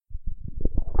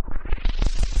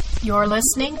You're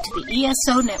listening to the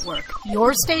ESO Network,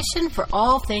 your station for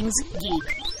all things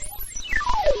geek.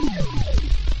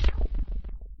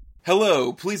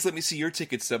 Hello, please let me see your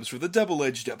ticket stubs for the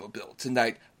double-edged double bill.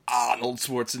 Tonight, Arnold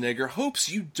Schwarzenegger hopes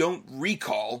you don't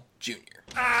recall Junior.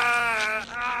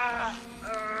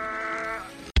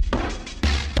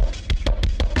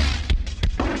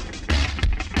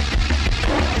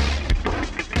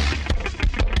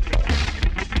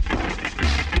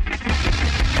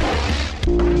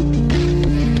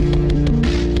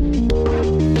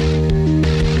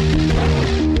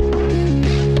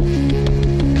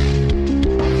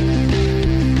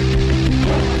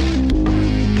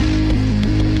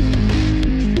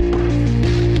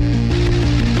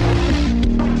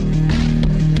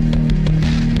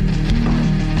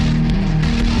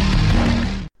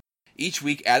 Each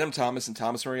week, Adam Thomas and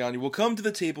Thomas Mariani will come to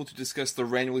the table to discuss the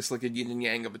randomly selected yin and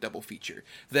yang of a double feature.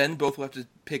 Then, both will have to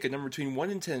pick a number between 1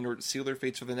 and 10 in order to seal their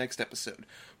fates for the next episode.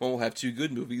 One will have 2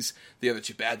 good movies, the other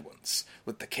 2 bad ones.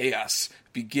 Let the chaos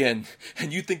begin.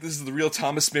 And you think this is the real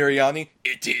Thomas Mariani?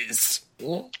 It is!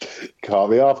 Caught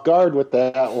me off guard with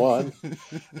that one.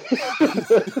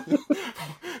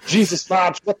 Jesus,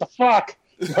 Marge, what the fuck?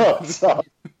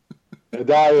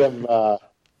 And I am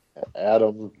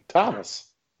Adam Thomas.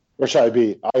 Where should I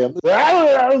be? I am.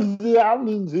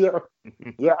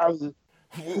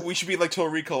 We should be like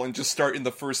Total Recall and just start in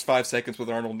the first 5 seconds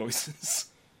with Arnold noises.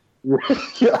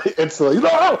 Yeah, it's like.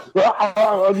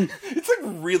 It's like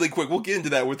really quick. We'll get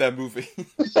into that with that movie.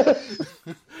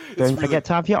 Don't forget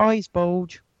to have your eyes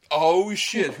bulge. Oh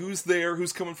shit, who's there?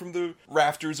 Who's coming from the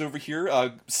rafters over here?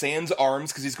 Sans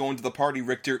arms, because he's going to the party,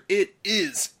 Richter. It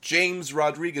is James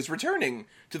Rodriguez returning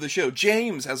to the show.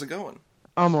 James, how's it going?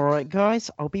 I'm alright, guys.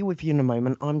 I'll be with you in a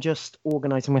moment. I'm just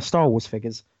organising my Star Wars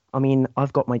figures. I mean,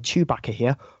 I've got my Chewbacca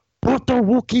here. Put the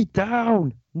Wookiee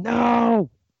down! No!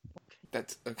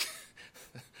 That's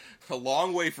a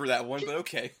long way for that one, but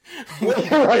okay.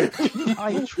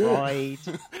 I tried.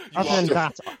 Other than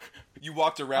that... You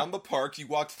walked around the park, you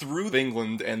walked through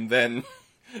England, and then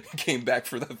came back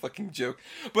for that fucking joke.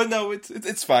 But no,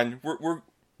 it's fine.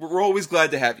 We're always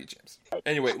glad to have you, James.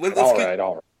 Anyway, let's get...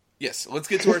 All right. Yes, let's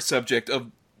get to our subject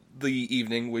of the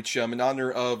evening, which, in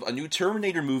honor of a new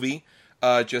Terminator movie,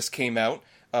 just came out.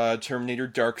 Terminator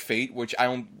Dark Fate, which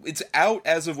it's out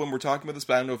as of when we're talking about this,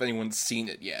 but I don't know if anyone's seen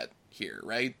it yet here,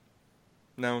 right?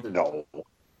 No?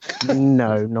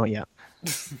 No, not yet.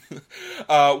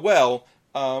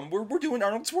 We're doing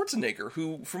Arnold Schwarzenegger,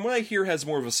 who, from what I hear, has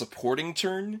more of a supporting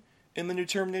turn in the new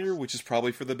Terminator, which is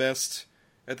probably for the best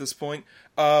at this point.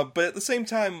 But at the same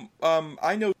time,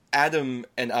 I know Adam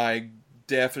and I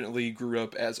definitely grew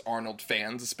up as Arnold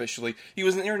fans, especially. He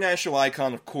was an international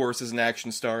icon, of course, as an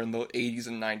action star in the 80s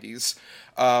and 90s.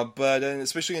 But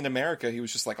especially in America, he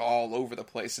was just like all over the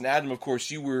place. And Adam, of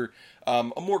course, you were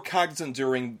more cognizant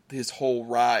during his whole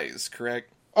rise,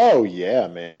 correct? Oh, yeah,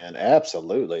 man.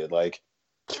 Absolutely. Like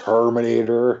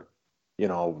Terminator,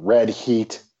 Red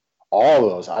Heat, all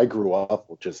those. I grew up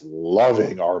just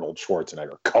loving Arnold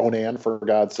Schwarzenegger. Conan, for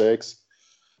God's sakes.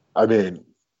 I mean,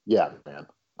 yeah, man.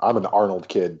 I'm an Arnold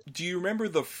kid. Do you remember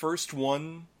the first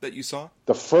one that you saw?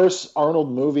 The first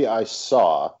Arnold movie I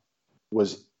saw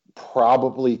was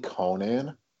probably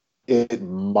Conan. It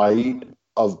might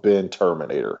have been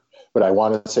Terminator, but I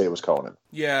want to say it was Conan.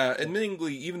 Yeah,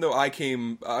 admittingly, even though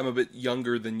I'm a bit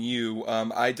younger than you,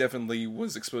 I definitely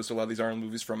was exposed to a lot of these Arnold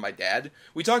movies from my dad.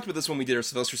 We talked about this when we did our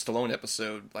Sylvester Stallone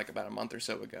episode, like about a month or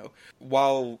so ago.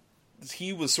 While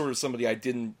he was sort of somebody I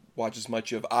didn't watch as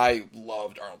much of, I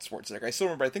loved Arnold Schwarzenegger. I still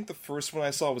remember, I think the first one I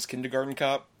saw was Kindergarten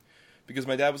Cop, because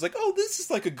my dad was like, oh, this is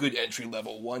like a good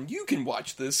entry-level one, you can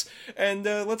watch this, and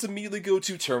let's immediately go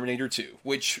to Terminator 2,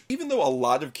 which, even though a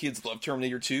lot of kids love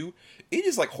Terminator 2, it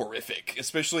is, like, horrific.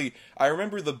 Especially, I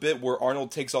remember the bit where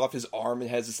Arnold takes off his arm and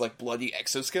has this, like, bloody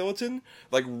exoskeleton,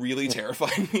 like, really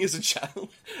terrifying me as a child.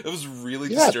 It was really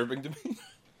disturbing to me.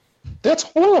 That's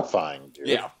horrifying, dude.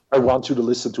 Yeah. I want you to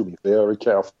listen to me very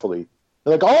carefully.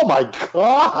 They're like, oh my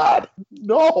God,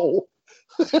 no.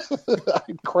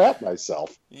 I'd crap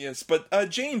myself. Yes, but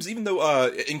James, even though,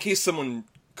 in case someone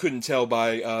couldn't tell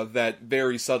by that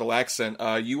very subtle accent,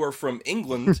 you are from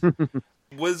England.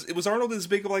 Was Arnold as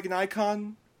big of like an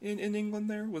icon in England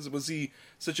there? Was he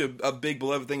such a big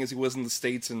beloved thing as he was in the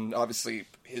States and obviously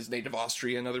his native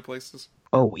Austria and other places?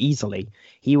 Oh, easily.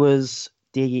 He was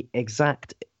the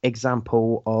exact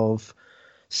example of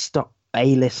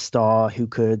A-list star who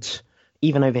could,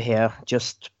 even over here,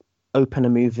 just open a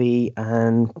movie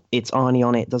and it's Arnie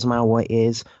on it, doesn't matter what it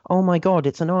is. Oh my God,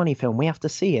 it's an Arnie film, we have to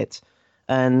see it.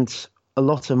 And a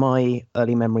lot of my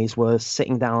early memories were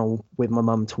sitting down with my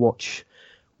mum to watch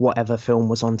whatever film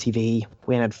was on TV.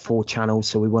 We had 4 channels,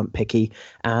 so we weren't picky,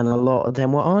 and a lot of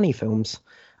them were Arnie films.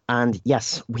 And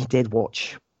yes, we did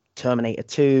watch Terminator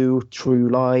 2, True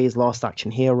Lies, Last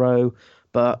Action Hero,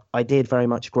 but I did very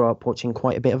much grow up watching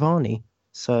quite a bit of Arnie.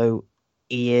 So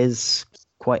he is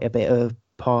quite a bit of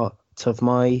part of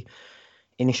my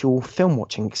initial film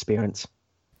watching experience.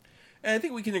 And I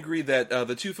think we can agree that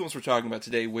the 2 films we're talking about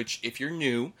today, which, if you're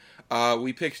new,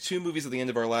 we picked 2 movies at the end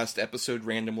of our last episode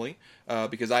randomly,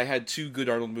 because I had 2 good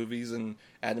Arnold movies and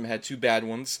Adam had 2 bad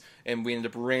ones, and we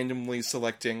ended up randomly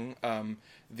selecting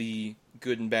the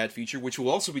good and bad feature, which we'll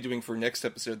also be doing for next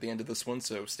episode at the end of this one,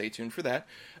 so stay tuned for that.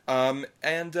 And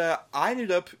I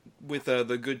ended up with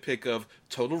the good pick of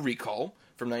Total Recall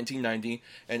from 1990,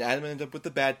 and Adam ended up with the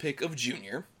bad pick of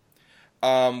Junior.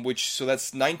 So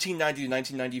that's 1990 to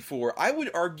 1994. I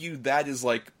would argue that is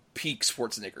like peak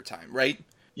Schwarzenegger time, right?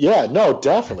 Yeah, no,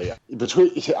 definitely.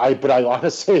 But I want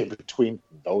to say between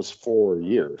those 4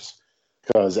 years,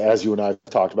 because as you and I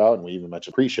talked about, and we even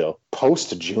mentioned pre-show,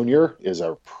 post Junior is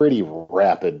a pretty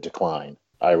rapid decline,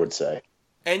 I would say.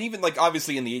 And even, like,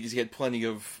 obviously in the 80s, he had plenty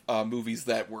of movies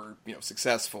that were,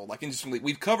 successful. Like, interestingly,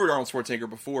 we've covered Arnold Schwarzenegger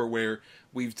before, where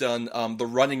we've done The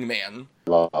Running Man.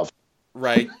 Love.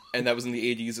 Right, and that was in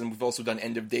the 80s, and we've also done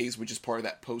End of Days, which is part of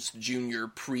that post-junior,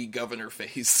 pre-governor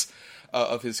phase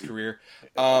of his career.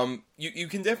 You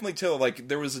can definitely tell, like,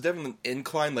 there was a definite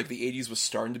incline, like, the 80s was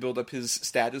starting to build up his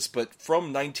status, but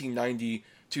from 1990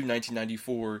 to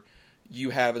 1994,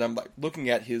 you have, and I'm like looking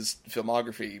at his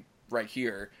filmography right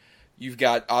here, you've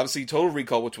got, obviously, Total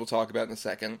Recall, which we'll talk about in a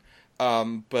second,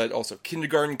 but also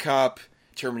Kindergarten Cop,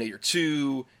 Terminator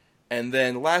 2, and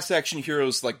then Last Action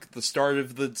Hero's like the start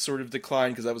of the sort of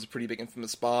decline, because that was a pretty big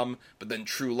infamous bomb, but then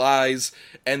True Lies,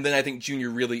 and then I think Junior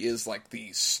really is like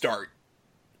the start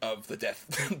of the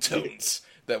death tones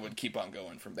that would keep on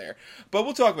going from there. But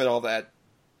we'll talk about all that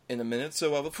in a minute.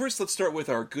 So first, let's start with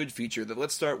our good feature.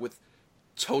 Let's start with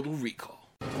Total Recall.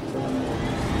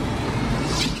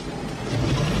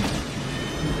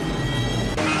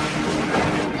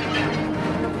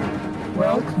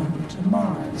 Welcome to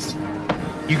Mars.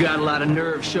 You got a lot of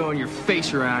nerve showing your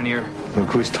face around here. Look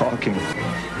who's talking.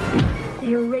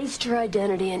 They erased your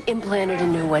identity and implanted a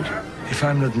new one. If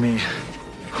I'm not me,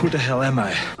 who the hell am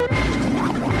I?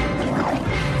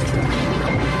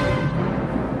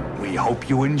 We hope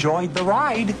you enjoyed the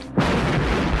ride.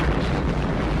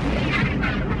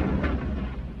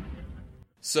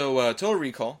 So, Total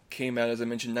Recall came out, as I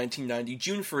mentioned, 1990,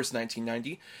 June 1st,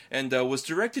 1990, and was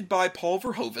directed by Paul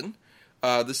Verhoeven.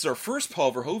 This is our first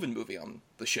Paul Verhoeven movie on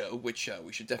the show, which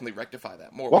we should definitely rectify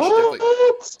that more.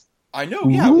 What? I know,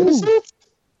 yeah. Is it?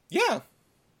 Yeah.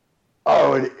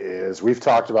 Oh, it is. We've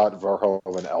talked about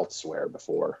Verhoeven elsewhere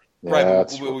before. Yeah,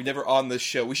 right, we never on this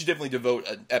show. We should definitely devote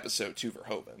an episode to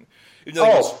Verhoeven.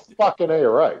 Fucking A,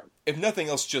 you're right. If nothing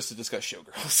else, just to discuss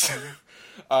Showgirls.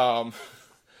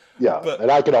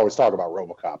 And I could always talk about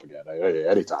RoboCop again,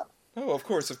 anytime. Oh, of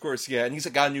course, yeah. And he's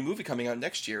got a new movie coming out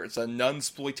next year. It's a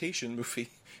nunsploitation movie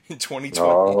in 2020.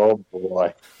 Oh,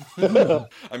 boy.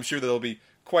 I'm sure that'll be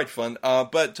quite fun.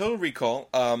 But Total Recall,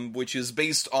 which is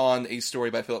based on a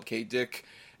story by Philip K. Dick,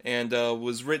 and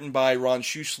was written by Ron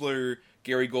Schuessler,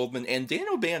 Gary Goldman, and Dan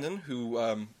O'Bannon,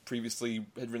 who previously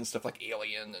had written stuff like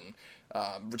Alien and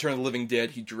Return of the Living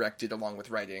Dead. He directed along with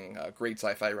writing, great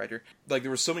sci-fi writer. Like,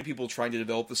 there were so many people trying to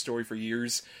develop the story for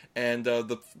years, and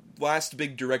the last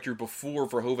big director before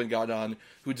Verhoeven got on,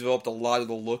 who developed a lot of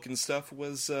the look and stuff,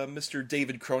 was Mr.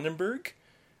 David Cronenberg,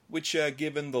 which,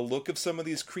 given the look of some of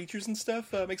these creatures and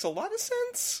stuff, makes a lot of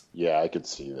sense. Yeah, I could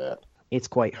see that. It's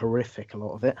quite horrific, a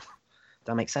lot of it.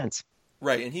 That makes sense.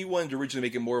 Right, and he wanted to originally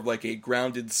make it more of like a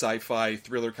grounded sci-fi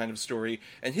thriller kind of story,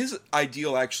 and his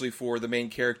ideal actually for the main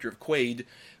character of Quaid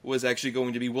was actually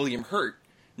going to be William Hurt.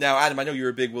 Now, Adam, I know you're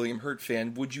a big William Hurt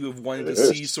fan. Would you have wanted to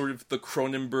see sort of the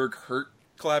Cronenberg-Hurt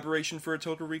collaboration for a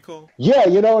Total Recall? Yeah,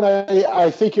 and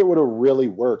I think it would have really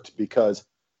worked, because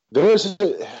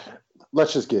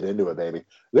let's just get into it, baby.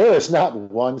 There is not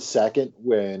 1 second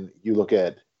when you look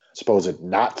at, supposed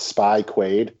not spy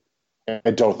Quaid,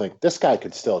 I don't think this guy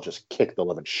could still just kick the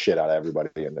living shit out of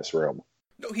everybody in this room.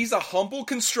 No, he's a humble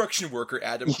construction worker,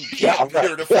 Adam. He can't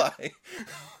learn to fly.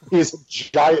 He's a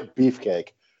giant beefcake.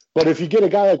 But if you get a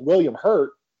guy like William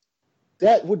Hurt,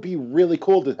 that would be really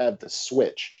cool to have the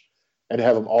switch and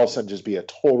have him all of a sudden just be a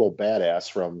total badass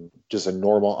from just a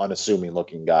normal, unassuming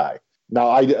looking guy. Now,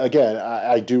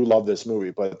 I do love this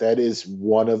movie, but that is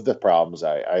one of the problems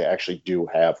I actually do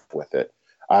have with it.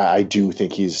 I do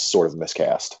think he's sort of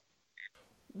miscast.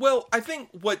 Well, I think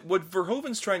what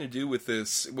Verhoeven's trying to do with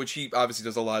this, which he obviously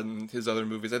does a lot in his other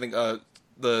movies, I think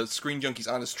the Screen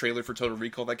Junkies Honest trailer for Total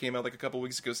Recall that came out like a couple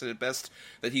weeks ago said it best,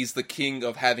 that he's the king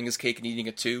of having his cake and eating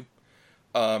it too.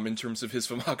 In terms of his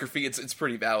filmography, it's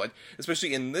pretty valid.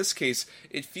 Especially in this case,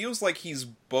 it feels like he's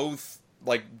both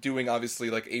like doing obviously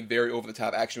like a very over the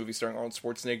top action movie starring Arnold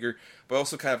Schwarzenegger, but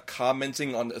also kind of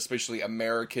commenting on especially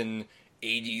American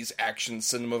 80s action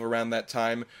cinema of around that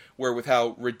time, where with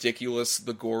how ridiculous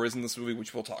the gore is in this movie,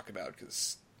 which we'll talk about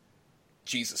because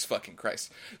Jesus fucking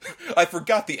Christ. I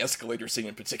forgot the escalator scene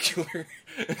in particular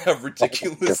and how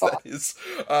ridiculous that is.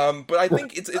 But I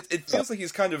think it feels like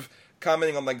he's kind of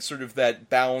commenting on like sort of that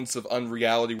balance of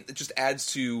unreality. It just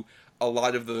adds to a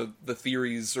lot of the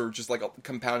theories, or just like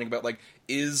compounding about like,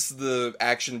 is the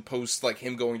action post like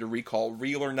him going to recall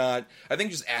real or not? I think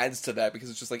it just adds to that,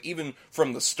 because it's just like, even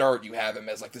from the start you have him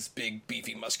as like this big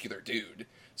beefy muscular dude.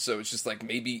 So it's just like,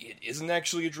 maybe it isn't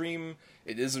actually a dream,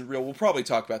 it isn't real. We'll probably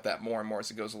talk about that more and more as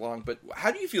it goes along. But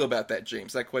how do you feel about that,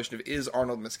 James? That question of, is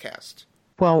Arnold miscast?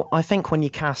 Well, I think when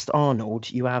you cast Arnold,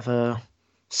 you have a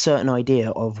certain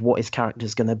idea of what his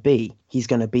character's going to be. He's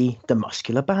going to be the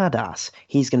muscular badass.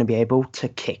 He's going to be able to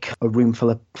kick a room full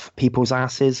of people's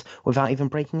asses without even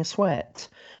breaking a sweat.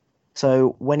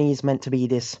 So when he's meant to be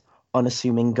this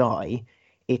unassuming guy,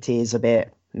 it is a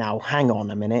bit, now hang on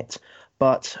a minute.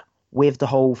 But with the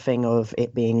whole thing of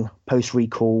it being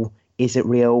post-recall, is it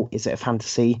real? Is it a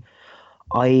fantasy?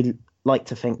 I like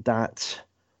to think that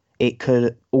it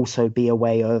could also be a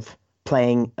way of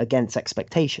playing against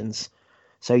expectations.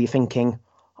 So you're thinking,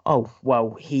 oh,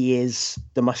 well, he is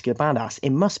the muscular badass.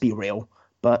 It must be real.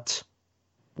 But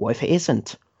what if it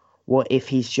isn't? What if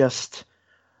he's just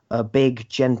a big,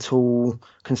 gentle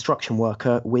construction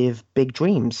worker with big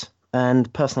dreams?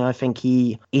 And personally, I think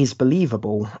he is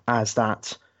believable as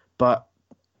that. But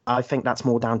I think that's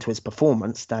more down to his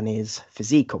performance than his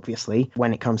physique, obviously.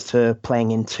 When it comes to playing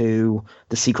into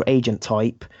the secret agent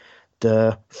type,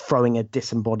 the throwing a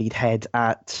disembodied head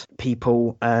at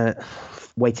people,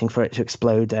 waiting for it to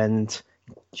explode and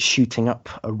shooting up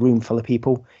a room full of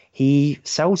people, he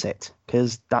sells it,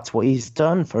 because that's what he's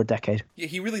done for a decade. Yeah,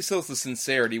 he really sells the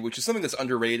sincerity, which is something that's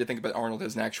underrated, I think, about Arnold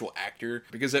as an actual actor,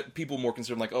 because people are more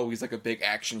concerned, like, oh, he's like a big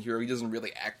action hero, he doesn't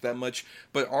really act that much.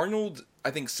 But Arnold, I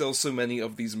think, sells so many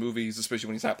of these movies, especially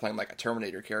when he's not playing like a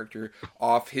Terminator character,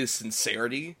 off his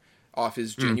sincerity, off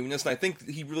his genuineness. And I think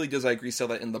he really does, I agree, sell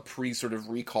that in the pre-sort of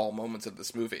recall moments of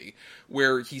this movie,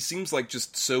 where he seems like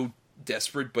just so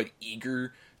desperate but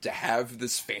eager to have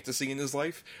this fantasy in his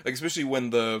life. Like, especially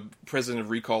when the president of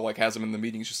Recall like has him in the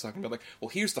meeting, he's just talking about like, well,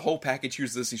 here's the whole package,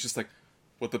 here's this. He's just like,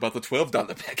 what about the $12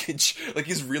 package? Like,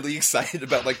 he's really excited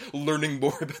about like learning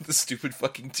more about the stupid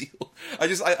fucking deal.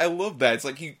 I love that. It's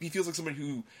like he feels like somebody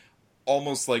who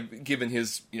almost, like, given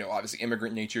his, you know, obviously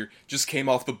immigrant nature, just came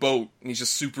off the boat, and he's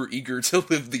just super eager to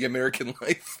live the American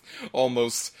life,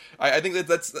 almost. I think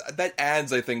that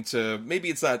adds, I think, to, maybe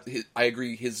it's not, I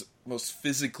agree, his most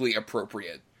physically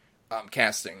appropriate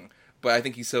casting, but I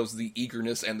think he sells the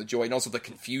eagerness and the joy, and also the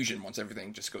confusion once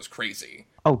everything just goes crazy.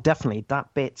 Oh, definitely.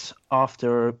 That bit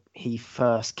after he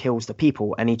first kills the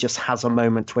people, and he just has a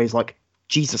moment where he's like,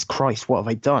 Jesus Christ, what have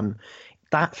I done?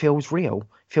 That feels real.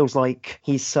 Feels like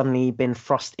he's suddenly been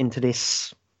thrust into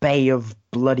this bay of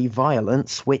bloody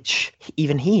violence, which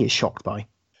even he is shocked by.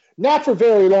 Not for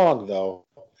very long, though.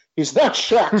 He's not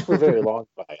shocked for very long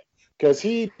by it, because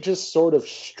he just sort of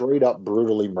straight up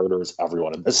brutally murders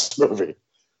everyone in this movie.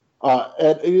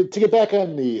 And to get back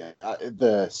on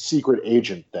the secret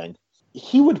agent thing,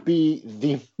 he would be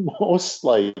the most,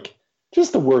 like,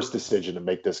 just the worst decision to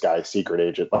make this guy a secret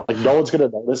agent. Like, no one's going to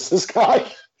notice this guy.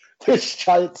 This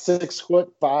giant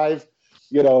 6'5",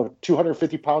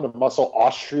 250-pound of muscle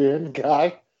Austrian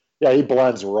guy. Yeah, he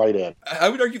blends right in. I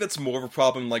would argue that's more of a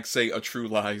problem, like, say, a True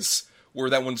Lies, where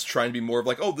that one's trying to be more of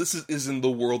like, oh, this is in the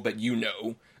world that you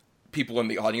know. People in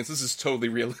the audience, this is totally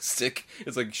realistic.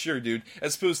 It's like, sure, dude.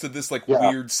 As opposed to this, like,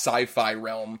 weird sci-fi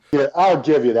realm. Yeah, I'll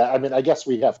give you that. I mean, I guess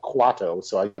we have Quato,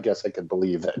 so I guess I can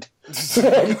believe it.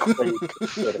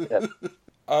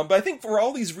 But I think for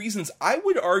all these reasons, I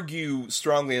would argue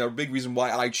strongly, and a big reason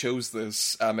why I chose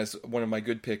this as one of my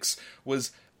good picks,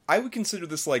 was I would consider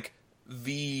this, like,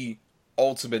 the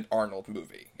ultimate Arnold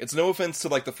movie. It's no offense to,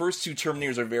 like, the first two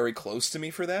Terminators are very close to me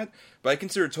for that, but I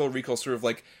consider Total Recall sort of,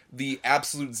 like, the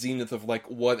absolute zenith of, like,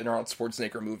 what an Arnold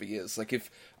Schwarzenegger movie is. Like, if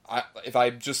I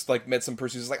just, like, met some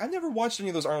person who's like, I've never watched any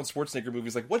of those Arnold Schwarzenegger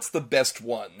movies, like, what's the best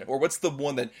one? Or what's the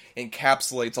one that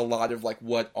encapsulates a lot of, like,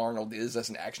 what Arnold is as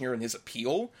an action hero and his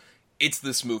appeal? It's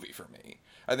this movie for me.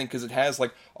 I think because it has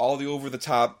like all the over the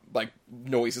top like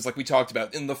noises, like we talked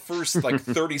about in the first like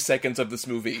 30 seconds of this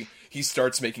movie. He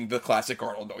starts making the classic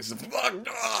Arnold noises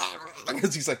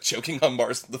because he's like choking on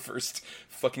Mars in the first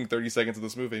fucking 30 seconds of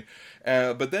this movie.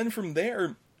 But then from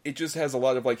there, it just has a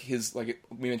lot of like his, like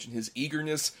we mentioned, his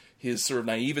eagerness, his sort of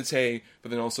naivete,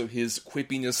 but then also his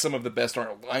quippiness. Some of the best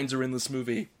Arnold lines are in this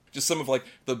movie. Just some of like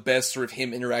the best sort of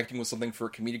him interacting with something for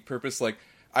a comedic purpose. Like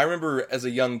I remember as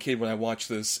a young kid when I watched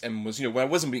this and was, when I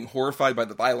wasn't being horrified by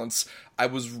the violence, I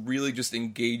was really just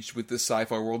engaged with this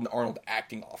sci-fi world and Arnold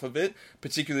acting off of it,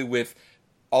 particularly with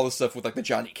all the stuff with like the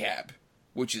Johnny Cab,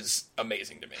 which is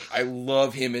amazing to me. I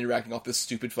love him interacting off this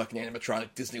stupid fucking animatronic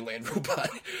Disneyland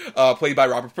robot, played by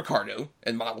Robert Picardo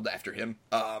and modeled after him,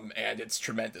 and it's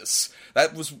tremendous.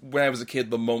 That was, when I was a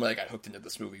kid, the moment I got hooked into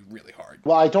this movie really hard.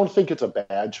 Well, I don't think it's a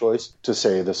bad choice to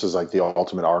say this is like the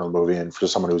ultimate Arnold movie, and for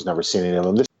someone who's never seen any of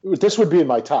them, this would be in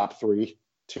my top 3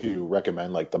 to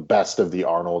recommend, like the best of the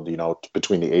Arnold,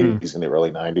 between the 80s and the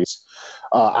early 90s.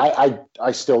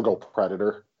 I still go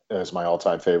Predator as my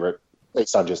all-time favorite,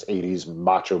 based on just 80s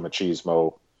macho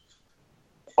machismo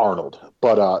Arnold.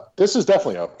 But this is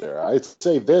definitely up there. I'd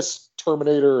say this,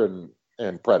 Terminator,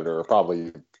 and Predator are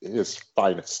probably his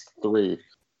finest 3.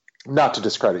 Not to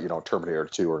discredit, Terminator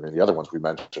 2 or any of the other ones we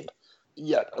mentioned.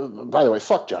 Yeah, by the way,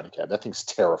 fuck Johnny Cab. That thing's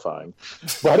terrifying.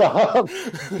 But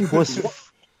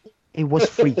it was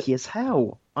freaky as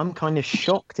hell. I'm kind of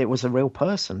shocked it was a real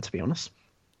person, to be honest.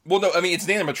 Well, no, I mean, it's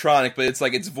an animatronic, but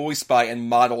it's voiced by and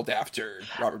modeled after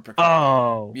Robert Picardo.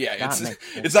 Oh. Yeah,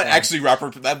 it's not actually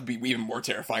Robert, that would be even more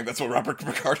terrifying. That's what Robert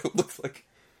Picardo looks like.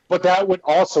 But that would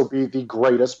also be the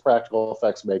greatest practical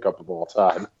effects makeup of all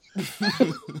time.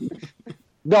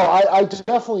 No, I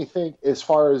definitely think as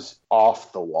far as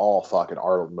off-the-wall fucking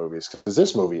Arnold movies, because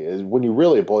this movie is, when you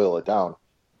really boil it down,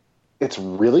 it's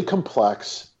really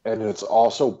complex, and it's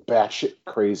also batshit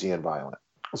crazy and violent.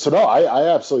 So no,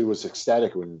 I absolutely was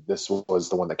ecstatic when this was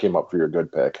the one that came up for your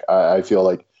good pick. I feel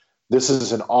like this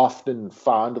is an often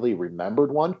fondly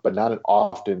remembered one, but not an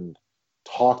often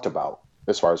talked about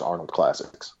as far as Arnold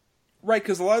classics. Right,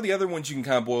 because a lot of the other ones you can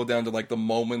kind of boil down to like the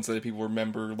moments that people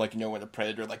remember, like, when the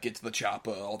Predator, like, get to the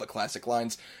chopper, all the classic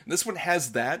lines. And this one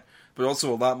has that, but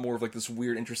also a lot more of like this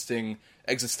weird, interesting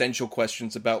existential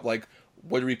questions about like,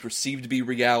 what do we perceive to be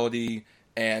reality?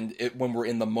 And when we're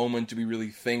in the moment, do we really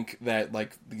think that,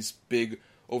 like, these big,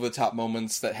 over-the-top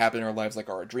moments that happen in our lives, like,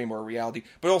 are a dream or a reality?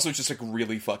 But also, it's just, like,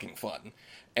 really fucking fun.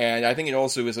 And I think it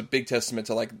also is a big testament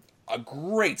to, like, a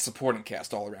great supporting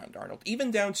cast all around Arnold.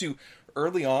 Even down to,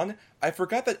 early on, I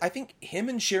forgot that I think him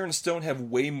and Sharon Stone have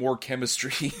way more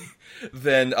chemistry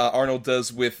than Arnold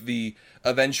does with the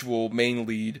eventual main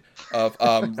lead of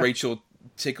Rachel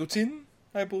Ticotin,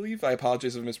 I believe. I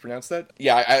apologize if I mispronounced that.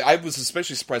 Yeah, I was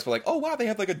especially surprised by, like, oh wow, they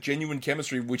have like a genuine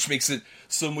chemistry, which makes it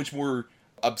so much more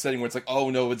upsetting when it's like, oh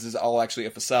no, this is all actually a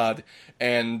facade,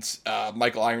 and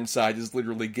Michael Ironside is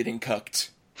literally getting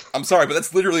cucked. I'm sorry, but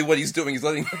that's literally what he's doing. He's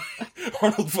letting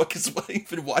Arnold fuck his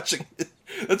wife and watching it.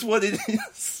 That's what it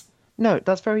is. No,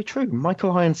 that's very true.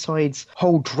 Michael Ironside's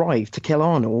whole drive to kill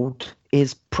Arnold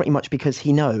is pretty much because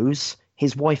he knows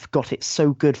his wife got it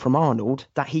so good from Arnold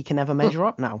that he can never measure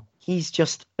up now. He's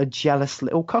just a jealous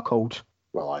little cuckold.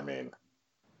 Well, I mean,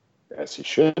 as he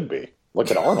should be.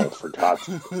 Look at Arnold, for God's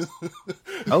sake.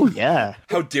 Oh, yeah.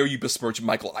 How dare you besmirch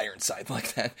Michael Ironside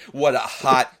like that? What a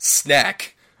hot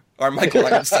snack our Michael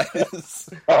Ironside is.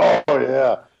 Oh,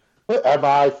 yeah. Am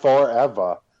I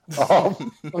forever?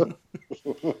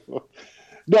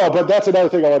 No, but that's another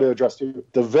thing I want to address, too.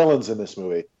 The villains in this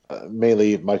movie,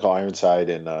 mainly Michael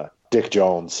Ironside and Dick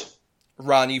Jones.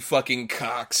 Ronnie fucking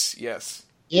Cox, yes.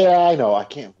 Yeah, I know. I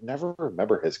can't never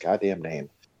remember his goddamn name.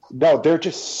 No, they're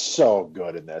just so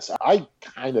good in this. I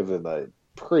kind of am a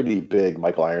pretty big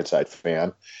Michael Ironside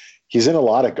fan. He's in a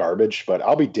lot of garbage, but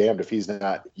I'll be damned if he's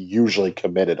not usually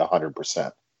committed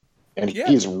 100%. And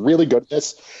he's really good at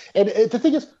this. And the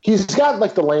thing is, he's got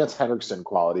like the Lance Henriksen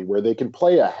quality where they can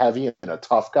play a heavy and a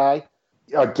tough guy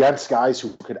against guys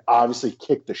who could obviously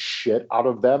kick the shit out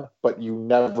of them, but you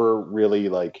never really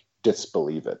like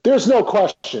disbelieve it. There's no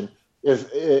question.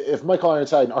 If Michael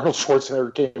Ironside and Arnold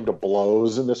Schwarzenegger came to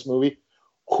blows in this movie,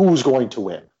 who's going to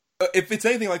win? If it's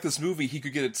anything like this movie, he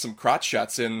could get some crotch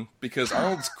shots in, because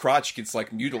Arnold's crotch gets,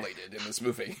 like, mutilated in this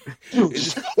movie.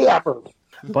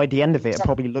 By the end of it, it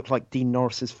probably looked like Dean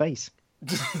Norris's face.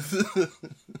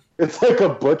 It's like a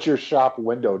butcher shop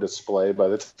window display by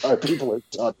the time people are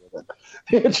done with it.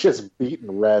 It's just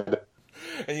beaten red.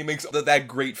 And he makes that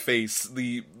great face,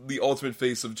 the ultimate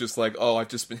face of just like, oh, I've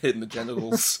just been hitting the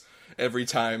genitals every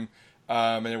time.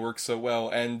 And it works so well.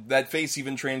 And that face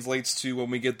even translates to when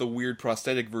we get the weird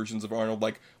prosthetic versions of Arnold,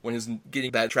 like when he's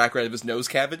getting that tracker out of his nose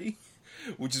cavity,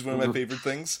 which is one of my favorite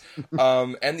things.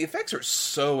 And the effects are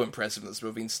so impressive in this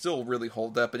movie and still really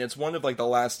hold up. And it's one of like the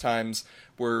last times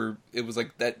where it was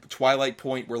like that twilight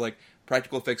point where like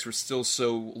practical effects were still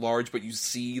so large, but you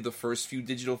see the first few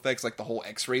digital effects, like the whole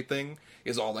X-ray thing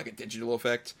is all like a digital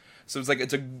effect. So it's like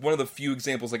one of the few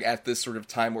examples like at this sort of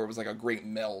time where it was like a great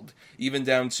meld, even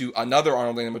down to another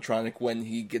Arnold animatronic when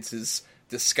he gets his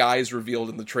disguise revealed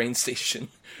in the train station,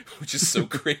 which is so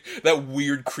great. That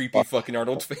weird, creepy fucking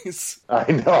Arnold face. I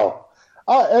know.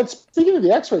 And speaking of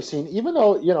the X-ray scene, even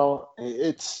though, you know,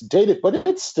 it's dated, but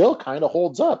it still kind of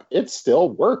holds up. It still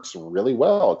works really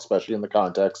well, especially in the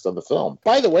context of the film.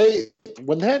 By the way,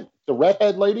 when the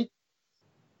redhead lady,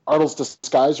 Arnold's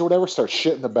disguise or whatever, starts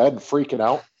shitting the bed and freaking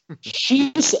out,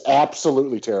 she's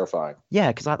absolutely terrifying. Yeah,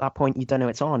 because at that point you don't know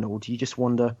it's Arnold. You just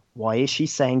wonder, why is she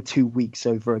saying 2 weeks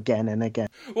over again and again?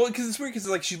 Well, because it's weird, because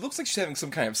like she looks like she's having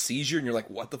some kind of seizure, and you're like,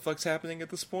 what the fuck's happening at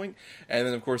this point? And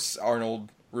then, of course,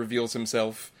 Arnold reveals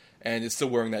himself and is still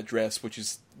wearing that dress,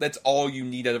 that's all you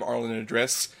need out of Arnold in a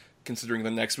dress, considering the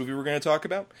next movie we're going to talk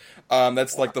about.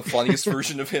 That's like the funniest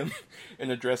version of him in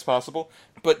a dress possible.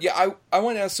 But yeah, I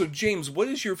want to ask, so James, what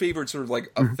is your favorite sort of like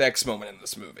effects moment in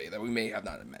this movie that we may have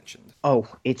not mentioned? Oh,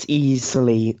 it's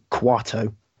easily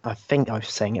Quato. I think I'm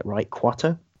saying it right,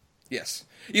 Quato? Yes.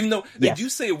 Even though they do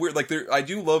say a weird, like, I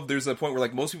do love, there's a point where,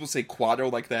 like, most people say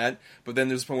Quato like that, but then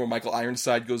there's a point where Michael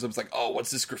Ironside goes up, it's like, oh, what's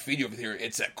this graffiti over here?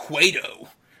 It's a Quato.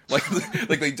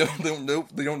 Like they don't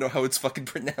know how it's fucking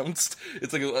pronounced.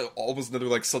 It's like almost another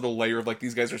like subtle layer of like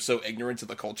these guys are so ignorant to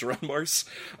the culture on Mars.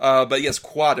 But yes,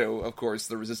 Quato, of course,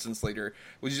 the Resistance leader,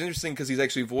 which is interesting because he's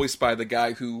actually voiced by the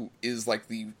guy who is like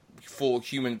the full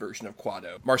human version of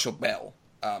Quato, Marshall Bell,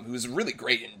 who is really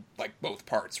great in like both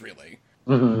parts, really.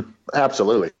 Mm-hmm.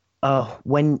 Absolutely.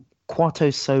 When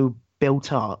Quato's so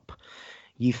built up,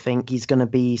 you think he's going to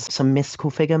be some mystical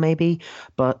figure, maybe,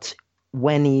 but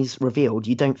when he's revealed,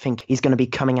 you don't think he's going to be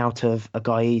coming out of a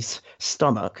guy's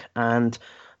stomach. And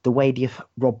the way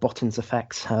Rob Bottin's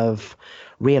effects have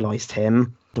realised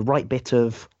him, the right bit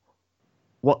of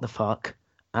what the fuck,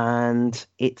 and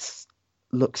it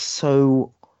looks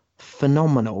so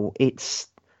phenomenal.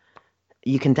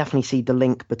 You can definitely see the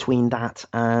link between that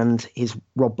and his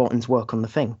Rob Bottin's work on The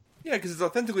Thing. Yeah, because it's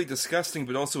authentically disgusting,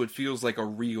 but also it feels like a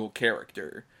real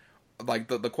character. Like,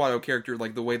 the Quato character,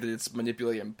 like, the way that it's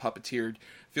manipulated and puppeteered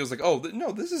feels like, oh,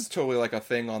 no, this is totally, like, a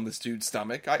thing on this dude's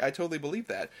stomach. I totally believe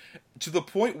that. To the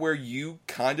point where you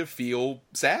kind of feel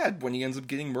sad when he ends up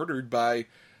getting murdered by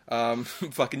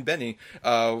fucking Benny,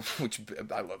 which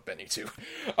I love Benny, too.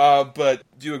 But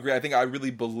do you agree? I think I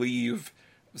really believe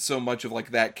so much of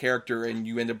like that character, and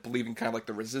you end up believing kind of like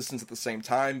the Resistance at the same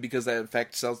time because that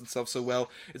effect sells itself so well.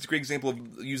 It's a great example of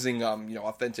using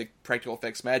authentic practical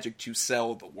effects magic to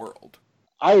sell the world.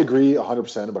 I agree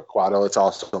 100% about Quato. It's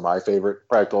also my favorite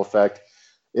practical effect.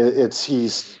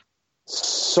 He's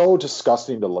so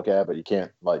disgusting to look at, but you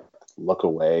can't like look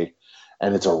away,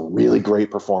 and it's a really great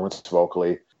performance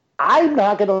vocally. I'm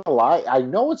not gonna lie, I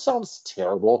know it sounds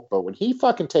terrible, but when he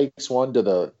fucking takes one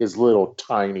to his little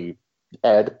tiny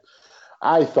head,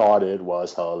 I thought it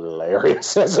was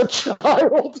hilarious as a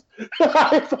child.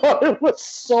 I thought it was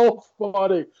so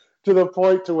funny to the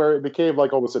point to where it became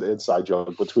like almost an inside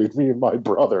joke between me and my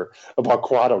brother about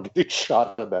Quato getting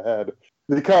shot in the head,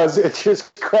 because it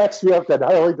just cracks me up that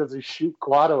not only does he shoot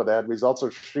Quato in the head, but he's also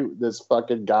shooting this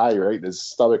fucking guy right in his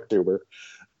stomach tumor.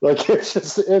 Like,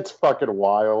 it's fucking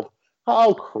wild.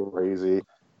 How crazy.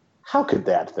 How could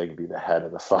that thing be the head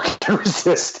of the fucking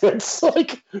Resistance?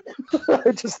 Like,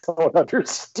 I just don't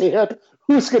understand.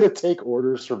 Who's going to take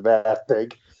orders from that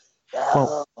thing?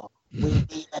 Oh, we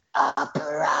need an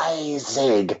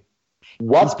uprising.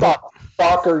 What the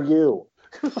fuck are you?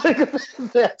 Like,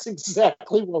 that's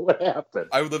exactly what would happen.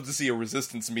 I would love to see a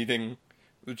Resistance meeting.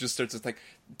 It just starts with like,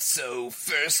 so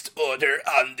first order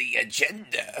on the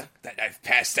agenda that I've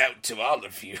passed out to all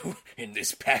of you in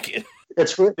this packet.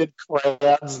 It's written in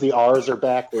crayons, the R's are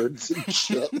backwards and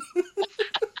shit.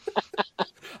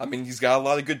 I mean, he's got a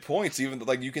lot of good points, even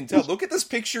like you can tell. Look at this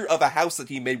picture of a house that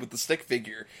he made with the stick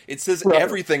figure. It says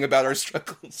everything about our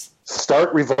struggles.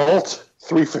 Start revolt,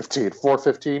 3:15,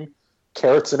 4:15,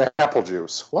 carrots and apple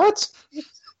juice. What?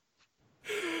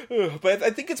 But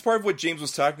I think it's part of what James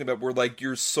was talking about, where like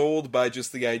you're sold by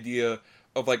just the idea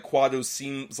of like Quato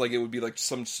seems like it would be like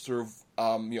some sort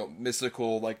of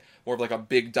mystical, like more of like a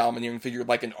big domineering figure,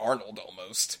 like an Arnold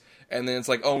almost. And then it's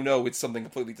like, oh no, it's something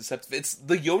completely deceptive. It's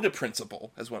the Yoda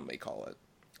principle, as one may call it.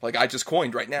 Like I just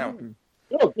coined right now.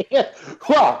 Oh yeah,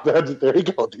 wow, there you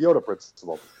go, the Yoda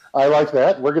principle. I like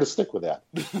that. We're going to stick with that.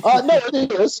 No,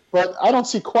 it is, but I don't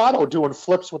see Quado doing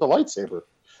flips with a lightsaber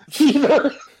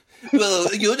either. Well,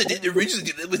 Yoda didn't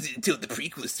originally do that until the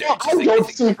prequel started. I don't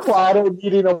see Quado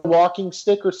needing a walking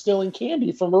stick or stealing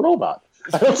candy from a robot.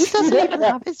 He doesn't even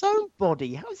have his own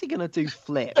body. How is he going to do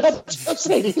flips? I'm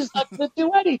saying he's not going to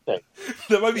do anything.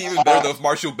 That might be even better, though, if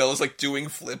Marshall Bell is, like, doing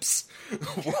flips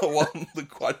while the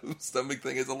Quado stomach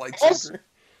thing is a lightsaber.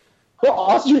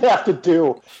 All you have to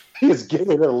do is get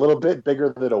it a little bit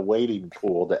bigger than a wading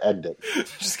pool to end it.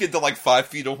 Just get to, like, 5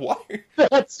 feet of water.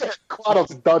 That's it.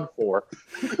 Quado's done for.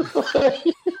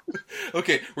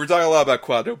 Okay, we're talking a lot about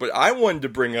Quado, but I wanted to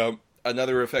bring up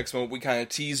another effects moment we kind of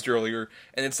teased earlier,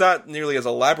 and it's not nearly as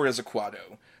elaborate as a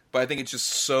Quado, but I think it's just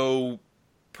so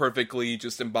perfectly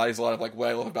just embodies a lot of like what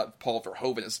I love about Paul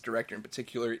Verhoeven as a director in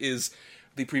particular is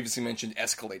the previously mentioned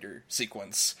escalator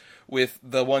sequence with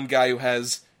the one guy who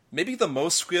has maybe the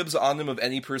most squibs on him of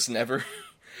any person ever.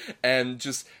 And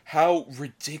just how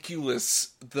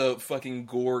ridiculous the fucking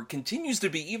gore continues to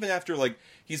be, even after, like,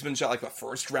 he's been shot, like, the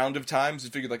first round of times. You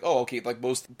figured, like, oh, okay, like,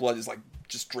 most blood is, like,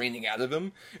 just draining out of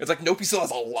him. It's like, nope, he still has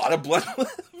a lot of blood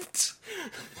left.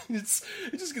 It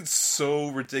just gets so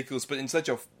ridiculous, but in such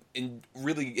a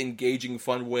really engaging,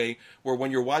 fun way, where when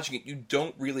you're watching it, you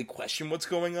don't really question what's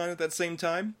going on at that same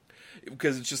time.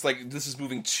 Because it's just like, this is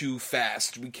moving too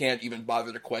fast. We can't even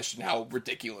bother to question how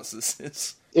ridiculous this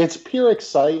is. It's pure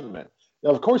excitement.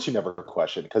 Now, of course you never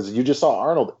question, because you just saw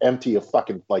Arnold empty a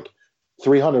fucking, like,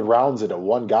 300 rounds into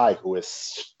one guy who is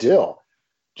still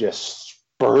just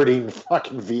spurting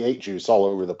fucking V8 juice all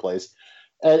over the place.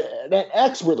 And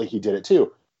expertly he did it,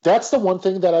 too. That's the one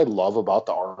thing that I love about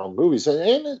the Arnold movies,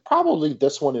 and probably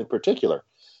this one in particular.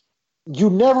 You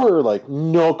never, like,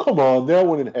 no, come on, that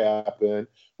wouldn't happen.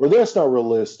 Or that's not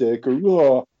realistic,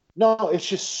 or no, it's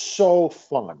just so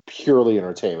fun, purely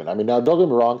entertainment. I mean, now don't get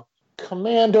me wrong,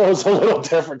 Commando is a little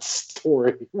different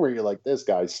story, where you're like, this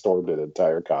guy stormed an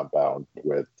entire compound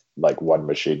with like one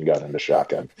machine gun and a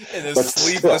shotgun, and a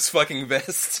sleeveless fucking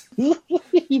vest.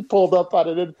 He pulled up on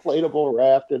an inflatable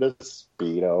raft in a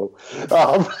Speedo.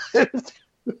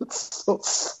 It's so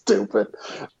stupid.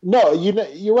 No,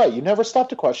 you're right. You never stop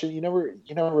to question. You never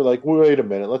like, wait a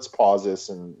minute, let's pause this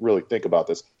and really think about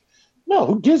this. No,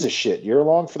 who gives a shit? You're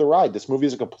along for the ride. This movie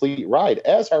is a complete ride,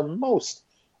 as are most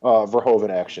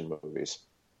Verhoeven action movies.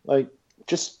 Like,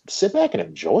 just sit back and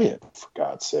enjoy it, for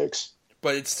God's sakes.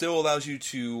 But it still allows you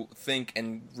to think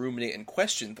and ruminate and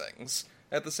question things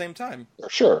at the same time.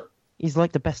 Sure. He's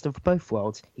like the best of both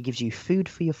worlds. He gives you food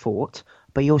for your thought,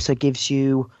 but he also gives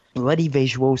you bloody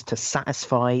visuals to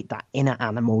satisfy that inner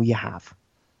animal you have.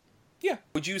 Yeah.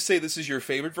 Would you say this is your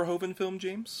favorite Verhoeven film,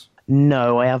 James?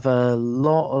 No, I have a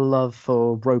lot of love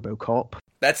for RoboCop.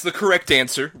 That's the correct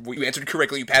answer. You answered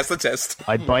correctly. You passed the test.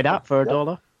 I'd buy that for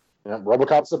 $1. Yeah,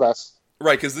 RoboCop's the best.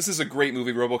 Right, because this is a great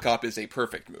movie. RoboCop is a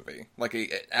perfect movie. Like, an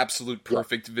absolute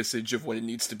perfect visage of what it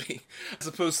needs to be. As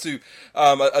opposed to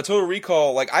a Total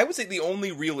Recall, like, I would say the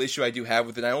only real issue I do have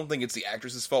with it, I don't think it's the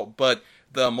actress's fault, but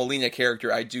the Melina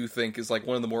character, I do think, is, like,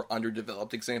 one of the more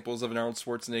underdeveloped examples of an Arnold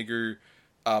Schwarzenegger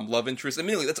love interest.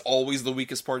 Admittedly, that's always the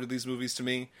weakest part of these movies to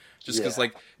me. Just because,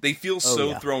 like, they feel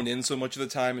thrown in so much of the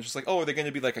time. It's just like, oh, are they going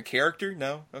to be, like, a character?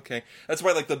 No? Okay. That's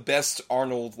why, like, the best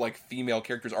Arnold, like, female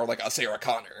characters are, like, a Sarah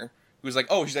Connor. Who's like,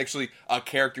 oh, she's actually a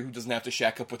character who doesn't have to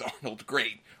shack up with Arnold.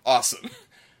 Great. Awesome.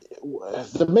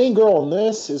 The main girl in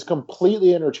this is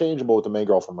completely interchangeable with the main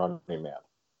girl from Running Man.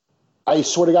 I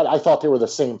swear to God, I thought they were the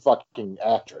same fucking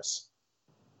actress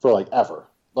for, like, ever.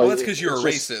 Like, well, that's because you're a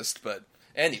racist, but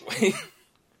anyway.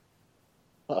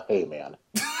 Hey, man.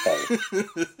 Hey.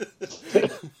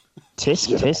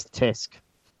 Tisk.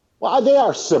 Well, they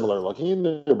are similar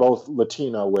looking. They're both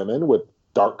Latina women with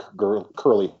dark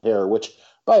curly hair, which...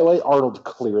 By the way, Arnold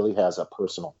clearly has a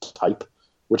personal type,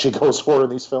 which he goes for in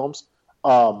these films.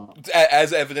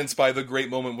 As evidenced by the great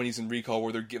moment when he's in Recall,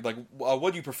 where they're like,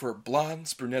 what do you prefer,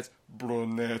 blondes, brunettes?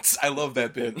 Brunettes. I love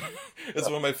that bit. It's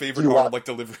one of my favorite Arnold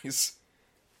deliveries.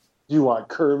 Do you want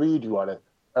curvy? Do you want it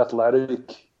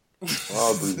athletic?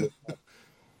 Yes.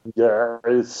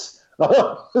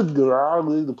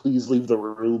 Please leave the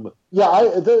room. Yeah,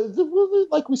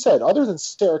 like we said, other than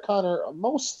Sarah Connor,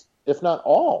 most... if not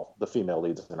all, the female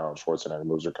leads in Arnold Schwarzenegger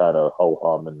movies are kind of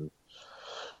ho-hum and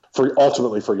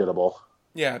ultimately forgettable.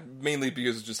 Yeah, mainly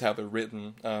because of just how they're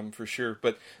written, for sure.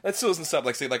 But that still doesn't stop.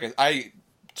 Like, say, like I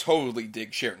totally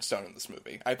dig Sharon Stone in this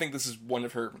movie. I think this is one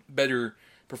of her better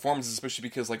performances, especially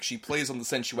because, like, she plays on the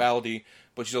sensuality,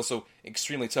 but she's also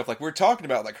extremely tough. Like, we're talking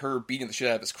about, like, her beating the shit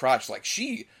out of his crotch. Like,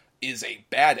 she is a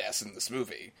badass in this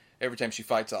movie every time she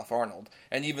fights off Arnold.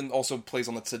 And even also plays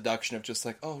on the seduction of just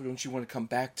like, oh, don't you want to come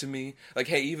back to me? Like,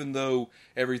 hey, even though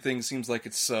everything seems like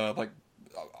it's like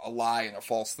a lie and a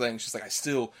false thing, she's like, I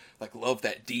still like love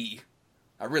that D.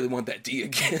 I really want that D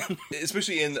again.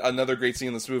 Especially in another great scene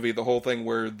in this movie, the whole thing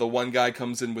where the one guy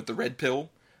comes in with the red pill,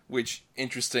 which,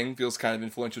 interesting, feels kind of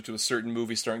influential to a certain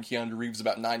movie starring Keanu Reeves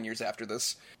about 9 years after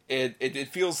this. It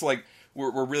feels like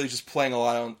we're really just playing a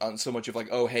lot on so much of like,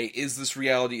 oh, hey, is this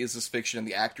reality, is this fiction? And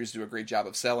the actors do a great job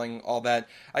of selling all that.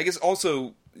 I guess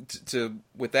also,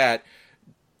 with that,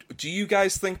 do you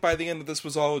guys think by the end that this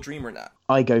was all a dream or not?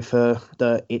 I go for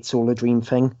the it's all a dream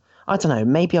thing. I don't know,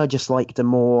 maybe I just like the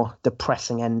more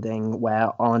depressing ending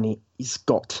where Arnie's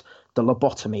got the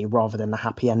lobotomy rather than the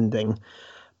happy ending.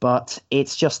 But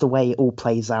it's just the way it all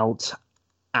plays out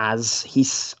as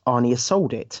Arnie has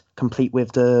sold it, complete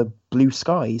with the blue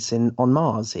skies on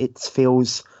Mars. It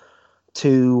feels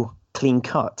too clean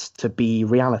cut to be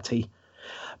reality.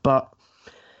 But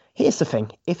here's the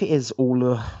thing, if it is all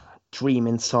a dream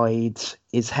inside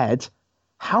his head,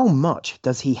 how much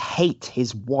does he hate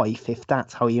his wife if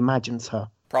that's how he imagines her?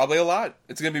 Probably a lot.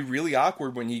 It's going to be really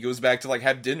awkward when he goes back to like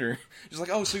have dinner. Just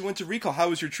like, oh, so you went to Recall. How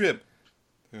was your trip?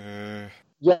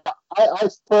 Yeah, I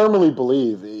firmly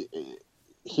believe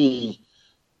he,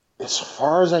 as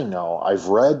far as I know, I've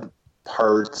read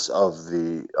parts of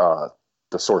the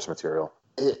source material.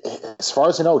 As far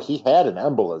as I know, he had an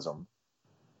embolism.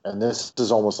 And this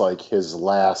is almost like his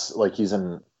last, like he's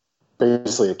in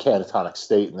basically a catatonic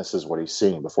state, and this is what he's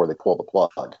seeing before they pull the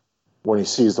plug. When he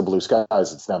sees the blue skies,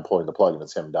 it's them pulling the plug and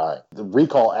it's him dying. The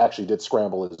recall actually did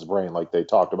scramble his brain, like they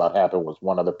talked about happened with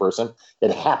one other person.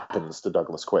 It happens to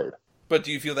Douglas Quaid. But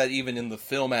do you feel that even in the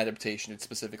film adaptation it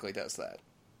specifically does that?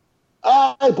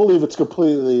 I believe it's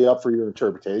completely up for your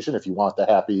interpretation. If you want the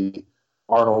happy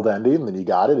Arnold ending, then you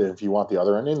got it. And if you want the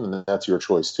other ending, then that's your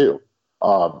choice too.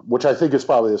 Which I think is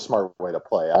probably a smart way to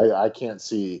play. I can't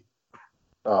see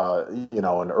an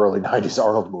early 90s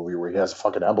Arnold movie where he has a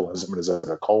fucking embolism and is in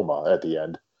a coma at the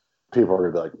end. People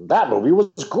are going to be like, that movie was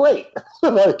great.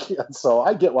 So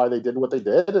I get why they did what they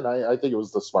did, and I think it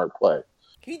was the smart play.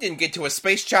 He didn't get to a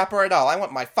space chopper at all. I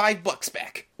want my $5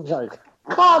 back. Like,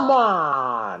 come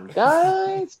on,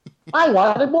 guys. I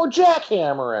wanted more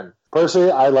jackhammering. Personally,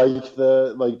 I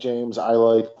like James, I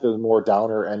like the more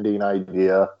downer ending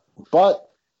idea.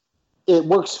 But it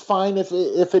works fine if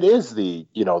it is the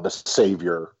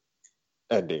savior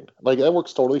ending. Like, that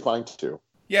works totally fine too.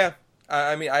 Yeah,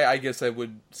 I mean, I guess I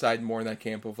would side more in that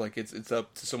camp of like it's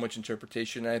up to so much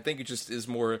interpretation. And I think it just is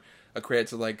more a credit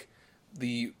to like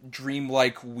the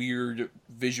dreamlike, weird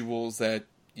visuals that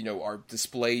are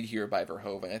displayed here by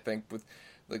Verhoeven. I think with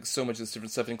like so much of this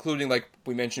different stuff, including like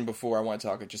we mentioned before. I want to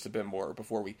talk just a bit more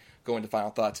before we go into final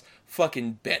thoughts.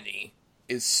 Fucking Benny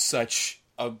is such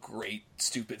a great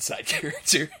stupid side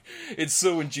character. It's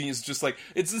so ingenious. Just like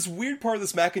it's this weird part of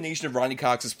this machination of Ronny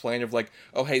Cox's plan of like,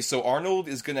 oh hey, so Arnold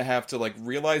is gonna have to like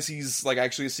realize he's like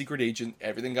actually a secret agent.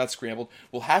 Everything got scrambled.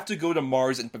 We'll have to go to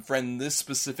Mars and befriend this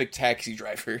specific taxi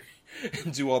driver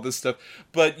and do all this stuff.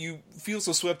 But you feel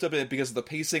so swept up in it because of the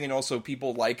pacing, and also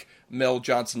people like Mel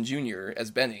Johnson Jr.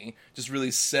 as Benny just really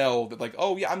sell that like,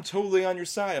 oh yeah, I'm totally on your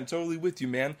side. I'm totally with you,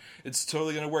 man. It's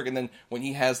totally gonna work. And then when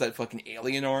he has that fucking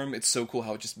alien arm, it's so cool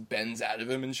how it just bends out of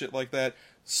him and shit like that.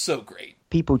 So great.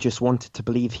 People just wanted to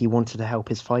believe he wanted to help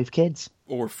his 5 kids.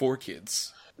 Or 4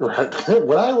 kids. Right.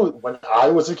 When I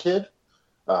was a kid,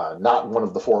 not one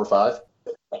of the 4 or 5,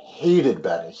 I hated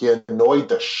Benny. He annoyed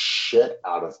the shit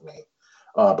out of me.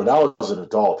 But now as an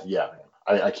adult, yeah,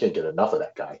 man, I can't get enough of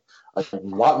that guy. I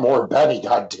want more Benny,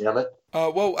 goddammit.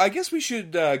 Well, I guess we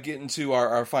should get into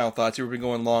our final thoughts here. We've been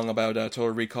going long about Total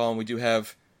Recall, and we do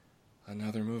have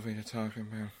another movie to talk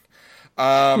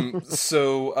about.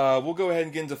 So we'll go ahead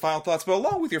and get into final thoughts. But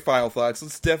along with your final thoughts,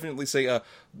 let's definitely say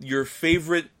your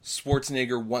favorite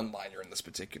Schwarzenegger one-liner in this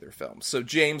particular film. So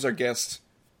James, our guest,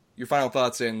 your final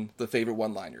thoughts and the favorite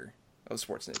one-liner of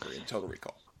Schwarzenegger in Total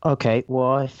Recall. Okay,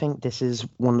 well, I think this is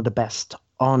one of the best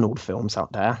Arnold films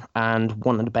out there, and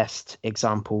one of the best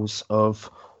examples of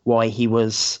why he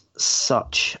was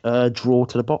such a draw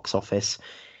to the box office.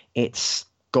 It's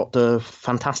got the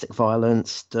fantastic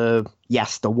violence, the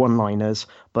one-liners,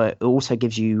 but it also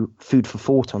gives you food for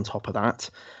thought on top of that.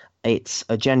 It's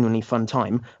a genuinely fun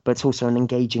time, but it's also an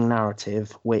engaging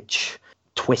narrative which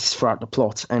twists throughout the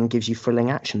plot and gives you thrilling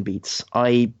action beats.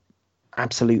 I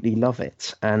absolutely love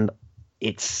it, and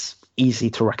it's easy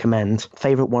to recommend.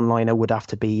 Favorite one-liner would have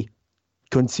to be,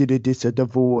 "Consider this a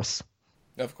divorce."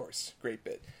 Of course, great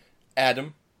bit.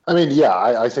 Adam? I mean, yeah,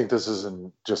 I think this is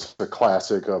just a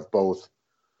classic of both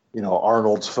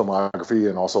Arnold's filmography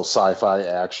and also sci-fi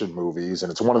action movies.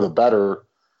 And it's one of the better,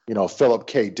 Philip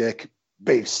K. Dick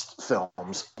based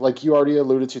films. Like you already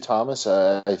alluded to, Thomas,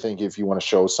 I think if you want to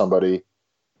show somebody,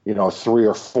 3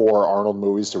 or 4 Arnold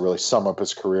movies to really sum up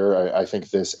his career, I think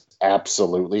this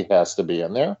absolutely has to be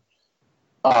in there.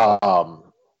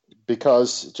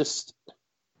 Because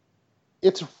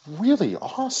it's really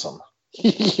awesome.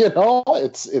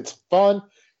 It's fun.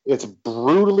 It's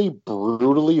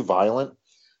brutally violent.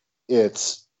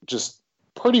 It's just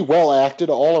pretty well acted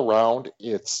all around.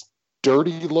 It's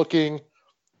dirty looking.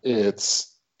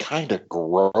 It's kind of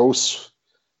gross.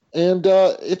 And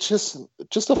it's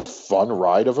just a fun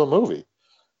ride of a movie.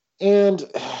 And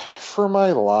for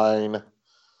my line,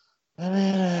 I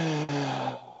mean,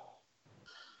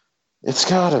 it's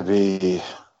got to be,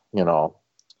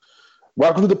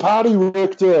 welcome to the party,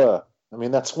 Richter. I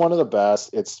mean, that's one of the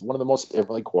best. It's one of the most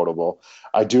infinitely quotable.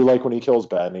 I do like when he kills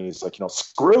Ben. He's like,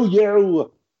 screw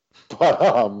you. But,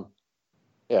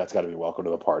 yeah, it's got to be welcome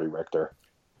to the party, Richter.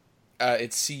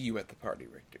 It's see you at the party,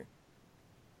 Richter.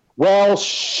 Well,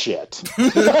 shit.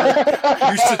 You're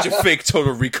such a fake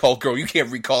Total Recall girl. You can't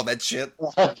recall that shit.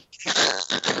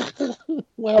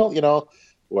 Well,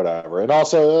 whatever. And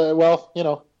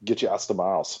also, get you Asta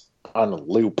Miles on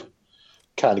loop.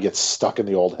 Kind of gets stuck in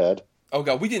the old head. Oh,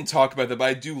 God, we didn't talk about that, but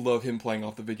I do love him playing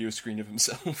off the video screen of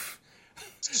himself.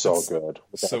 So good.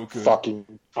 So good.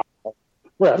 Fucking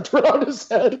wrapped around his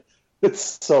head.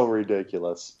 It's so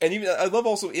ridiculous. And even I love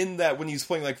also in that when he's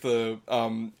playing, like, the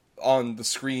on the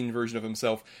screen version of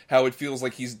himself, how it feels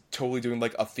like he's totally doing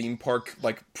like a theme park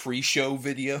like pre-show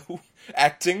video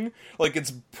acting. Like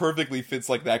it's perfectly fits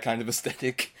like that kind of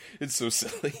aesthetic. It's so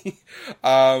silly.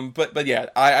 But yeah,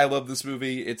 I love this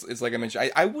movie. It's like I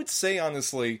mentioned, I would say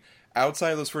honestly,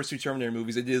 outside of those first two Terminator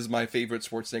movies, it is my favorite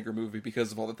Schwarzenegger movie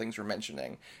because of all the things we're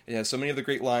mentioning. It has so many of the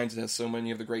great lines, it has so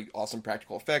many of the great, awesome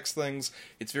practical effects things.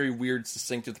 It's very weird, it's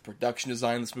distinctive. The production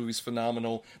design in this movie's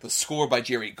phenomenal. The score by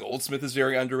Jerry Goldsmith is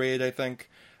very underrated, I think.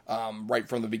 Right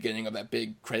from the beginning of that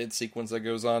big credit sequence that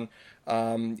goes on.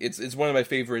 It's one of my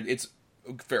favorite, it's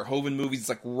Verhoeven movies. It's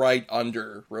like right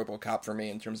under RoboCop for me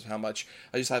in terms of how much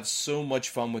I just have so much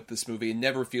fun with this movie. It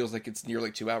never feels like it's nearly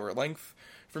 2-hour length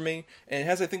for me, and it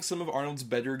has, I think, some of Arnold's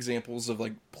better examples of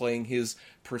like playing his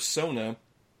persona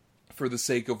for the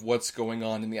sake of what's going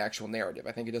on in the actual narrative.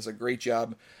 I think it does a great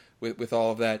job with all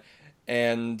of that.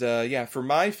 And yeah, for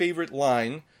my favorite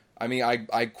line, I mean,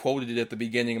 I quoted it at the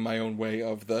beginning in my own way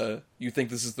of the "You think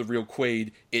this is the real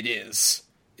Quaid? It is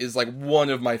like one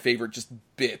of my favorite just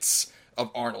bits of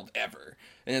Arnold ever.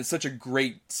 And it's such a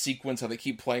great sequence how they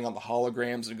keep playing on the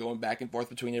holograms and going back and forth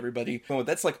between everybody.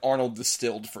 That's like Arnold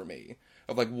distilled for me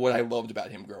of like what I loved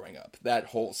about him growing up. That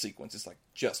whole sequence is like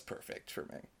just perfect for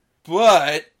me.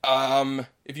 But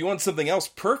if you want something else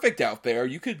perfect out there,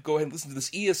 you could go ahead and listen to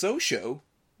this ESO show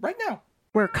right now,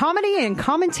 where comedy and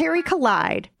commentary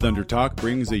collide. Thunder Talk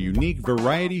brings a unique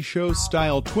variety show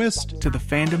style twist to the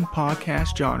fandom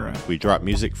podcast genre. We drop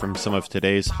music from some of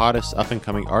today's hottest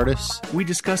up-and-coming artists. We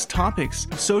discuss topics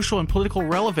of social and political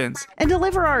relevance. And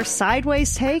deliver our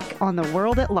sideways take on the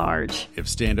world at large. If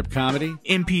stand-up comedy,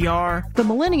 NPR, the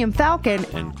Millennium Falcon,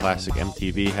 and classic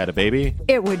MTV had a baby,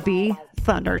 it would be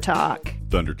Thunder Talk.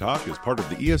 Thunder Talk is part of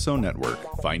the ESO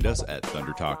network. Find us at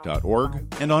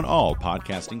thundertalk.org and on all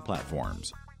podcasting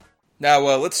platforms. Now,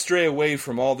 let's stray away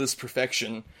from all this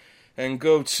perfection and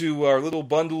go to our little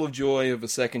bundle of joy of a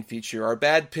second feature, our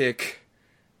bad pick,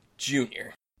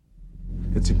 Junior.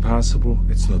 It's impossible,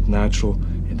 it's not natural,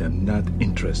 and I'm not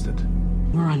interested.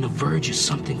 We're on the verge of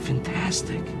something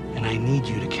fantastic, and I need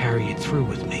you to carry it through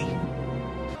with me.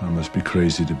 I must be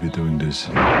crazy to be doing this.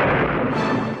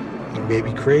 You may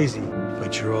be crazy,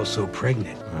 but you're also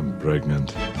pregnant. I'm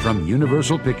pregnant. From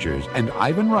Universal Pictures and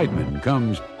Ivan Reitman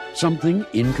comes Something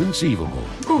Inconceivable.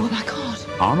 Oh my God.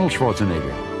 Arnold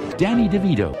Schwarzenegger, Danny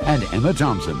DeVito, and Emma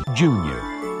Thompson, Jr.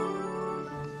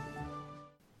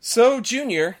 So,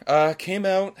 Junior came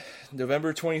out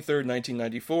November 23rd,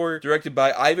 1994, directed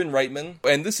by Ivan Reitman,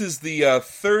 and this is the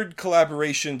third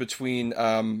collaboration between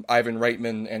Ivan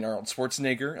Reitman and Arnold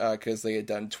Schwarzenegger, because they had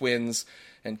done Twins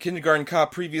and Kindergarten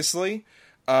Cop previously.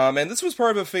 And this was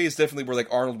part of a phase definitely where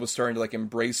like Arnold was starting to like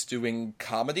embrace doing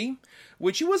comedy,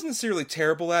 which he wasn't necessarily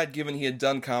terrible at given he had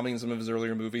done comedy in some of his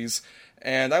earlier movies.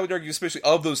 And I would argue especially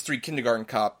of those three, Kindergarten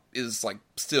Cop is like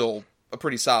still a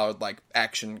pretty solid like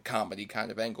action comedy kind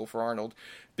of angle for Arnold,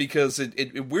 because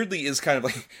it weirdly is kind of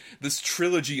like this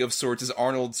trilogy of sorts is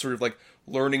Arnold sort of like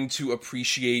learning to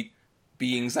appreciate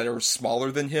beings that are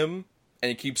smaller than him,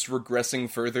 and it keeps regressing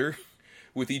further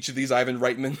with each of these Ivan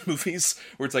Reitman movies,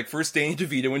 where it's like first Danny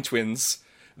DeVito in Twins,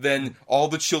 then all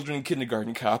the children in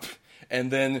Kindergarten Cop, And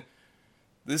then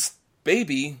this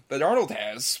baby that Arnold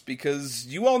has, because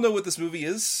you all know what this movie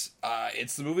is.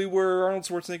 It's the movie where Arnold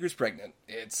Schwarzenegger's pregnant.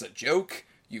 It's a joke.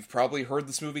 You've probably heard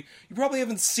this movie. You probably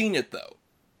haven't seen it, though.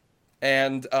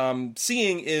 And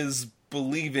seeing is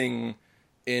believing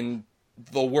in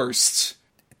the worst.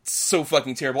 It's so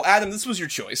fucking terrible. Adam, this was your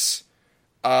choice.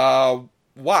 Why?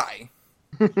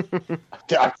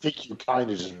 I think you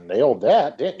kind of just nailed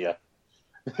that, didn't you?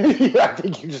 Yeah, I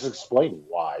think you just explained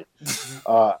why.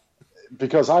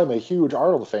 Because I'm a huge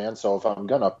Arnold fan, so if I'm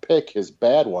going to pick his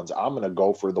bad ones, I'm going to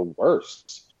go for the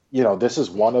worst. You know, this is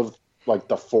one of, like,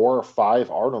 the 4 or 5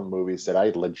 Arnold movies that I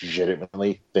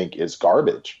legitimately think is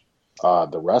garbage.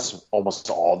 The rest, almost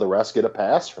all the rest get a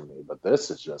pass from me, but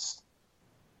this is just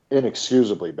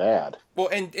inexcusably bad. Well,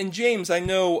 and James, I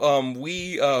know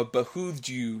we behooved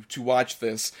you to watch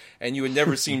this, and you had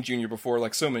never seen Junior before,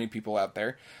 like so many people out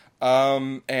there.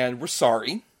 And we're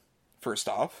sorry, first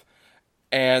off.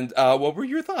 And what were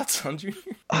your thoughts on Junior?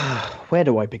 Where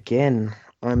do I begin?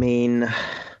 I mean,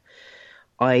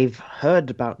 I've heard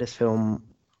about this film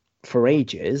for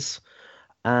ages,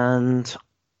 and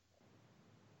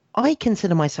I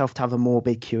consider myself to have a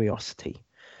morbid curiosity.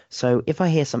 So if I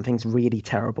hear something's really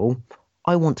terrible,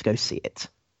 I want to go see it.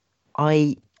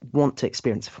 I want to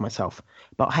experience it for myself.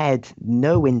 But I had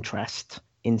no interest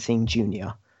in seeing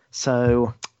Junior.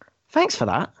 So thanks for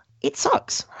that. It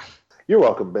sucks. You're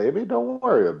welcome, baby. Don't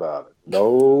worry about it.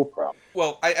 No problem.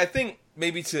 Well, I think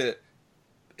maybe to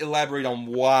elaborate on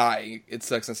why it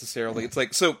sucks necessarily, it's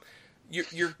like, so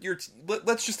you're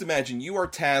let's just imagine you are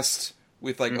tasked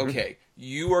with, like, okay,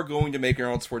 you are going to make an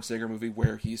Arnold Schwarzenegger movie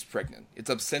where he's pregnant. It's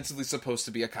ostensibly supposed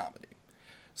to be a comedy.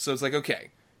 So it's like, okay,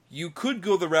 you could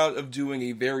go the route of doing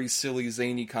a very silly,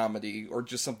 zany comedy, or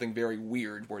just something very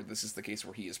weird where this is the case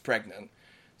where he is pregnant.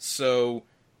 So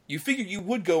you figured you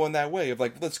would go in that way of,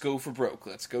 like, let's go for broke,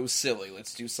 let's go silly,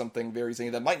 let's do something very zany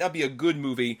that might not be a good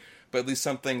movie, but at least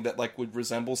something that, like, would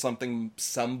resemble something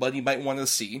somebody might want to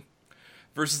see.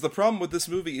 Versus the problem with this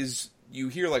movie is you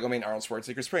hear, like, I mean, Arnold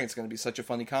Schwarzenegger's pregnant, it's going to be such a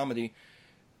funny comedy.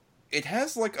 It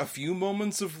has, like, a few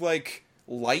moments of, like,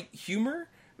 light humor,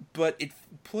 but it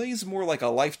plays more like a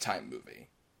Lifetime movie.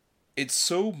 It's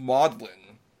so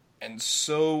maudlin and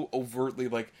so overtly,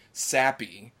 like,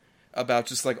 sappy about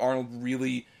just, like, Arnold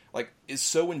really, like, is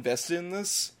so invested in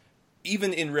this,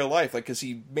 even in real life, like, because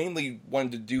he mainly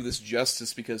wanted to do this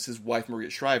justice because his wife, Maria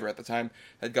Shriver, at the time,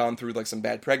 had gone through, like, some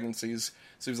bad pregnancies,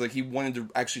 so he was like, he wanted to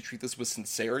actually treat this with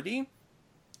sincerity,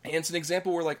 and it's an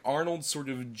example where, like, Arnold's sort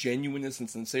of genuineness and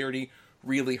sincerity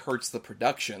really hurts the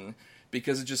production,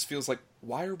 because it just feels like,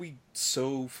 why are we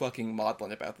so fucking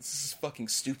maudlin about this? This is fucking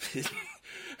stupid.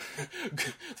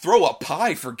 Throw a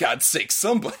pie, for God's sake,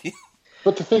 somebody.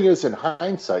 But the thing is, in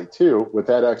hindsight, too, with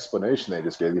that explanation they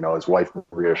just gave, you know, his wife,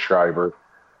 Maria Shriver,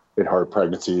 had hard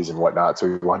pregnancies and whatnot, so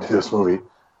he wanted to do this movie.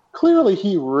 Clearly,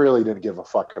 he really didn't give a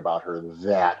fuck about her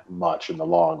that much in the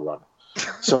long run.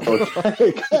 So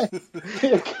it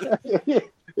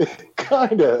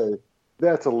kind of,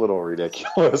 that's a little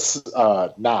ridiculous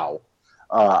now.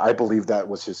 I believe that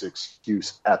was his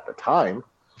excuse at the time.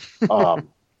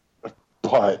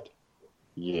 But,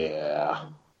 yeah.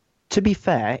 To be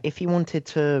fair, if he wanted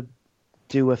to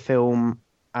do a film,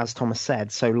 as Thomas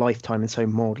said, so Lifetime and so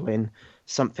maudlin,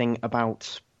 something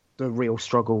about the real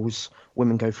struggles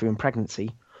women go through in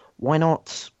pregnancy, why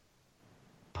not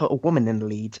put a woman in the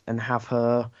lead and have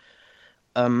her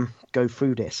go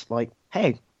through this? Like,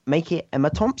 hey, make it Emma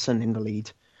Thompson in the lead.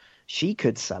 She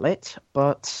could sell it,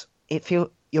 but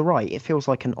you're right, it feels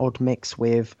like an odd mix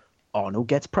with Arnold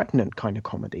gets pregnant kind of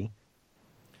comedy.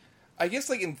 I guess,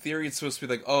 like, in theory, it's supposed to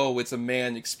be like, oh, it's a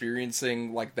man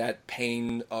experiencing, like, that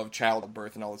pain of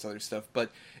childbirth and all this other stuff,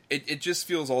 but it just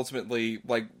feels ultimately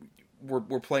like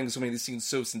we're playing so many of these scenes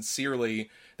so sincerely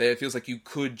that it feels like you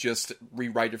could just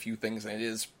rewrite a few things, and it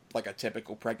is like a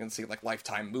typical pregnancy, like,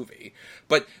 Lifetime movie.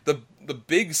 But the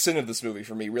big sin of this movie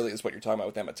for me really is what you're talking about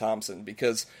with Emma Thompson,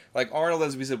 because, like, Arnold,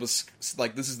 as we said, was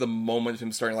like, this is the moment of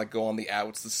him starting to, like, go on the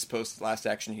outs. This is post Last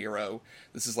Action Hero.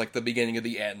 This is like the beginning of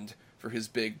the end for his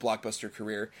big blockbuster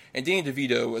career. And Danny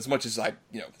DeVito, as much as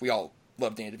we all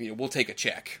love Danny DeVito, we'll take a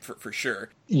check for sure.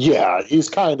 Yeah, that's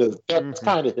kind of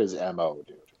his MO,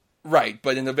 dude. Right,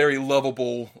 but in a very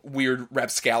lovable, weird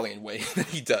rapscallion way that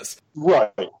he does.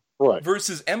 Right.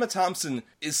 Versus Emma Thompson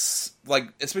is, like,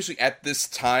 especially at this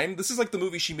time, this is like the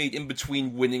movie she made in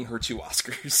between winning her 2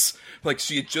 Oscars. Like,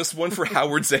 she had just won for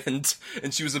Howard's End,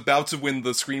 and she was about to win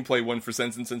the screenplay one for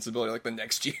Sense and Sensibility, like, the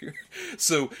next year.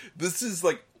 So, this is,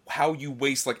 like, how you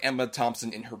waste, like, Emma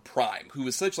Thompson in her prime, who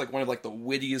is such, like, one of, like, the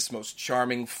wittiest, most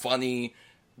charming, funny,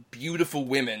 beautiful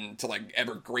women to, like,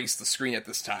 ever grace the screen at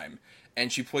this time.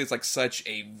 and she plays like such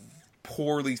a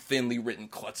poorly, thinly written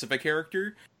klutz of a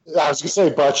character. I was gonna say,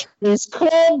 but he's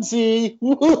clumsy.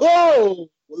 Whoa!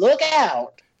 Look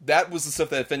out! That was the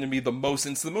stuff that offended me the most.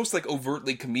 And it's the most, like,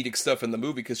 overtly comedic stuff in the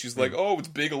movie, because she's like, oh, it's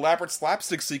big, elaborate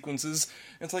slapstick sequences.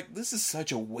 And it's like, this is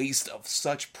such a waste of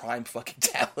such prime fucking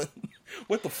talent.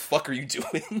 What the fuck are you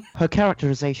doing? Her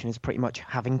characterization is pretty much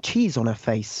having cheese on her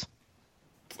face.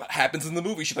 What happens in the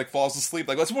movie? She, like, falls asleep.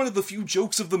 Like, that's one of the few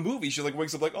jokes of the movie. She, like,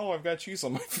 wakes up like, oh, I've got cheese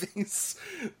on my face.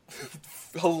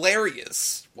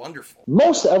 Hilarious. Wonderful.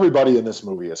 Most everybody in this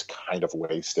movie is kind of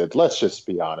wasted. Let's just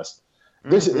be honest.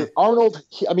 Arnold,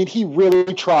 he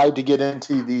really tried to get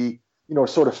into the,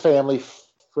 sort of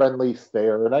family-friendly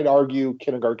fare, and I'd argue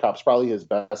Kindergarten Cop's probably his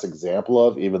best example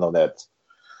of, even though that's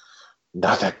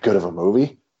not that good of a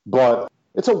movie, but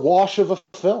it's a wash of a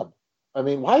film. I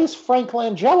mean, why is Frank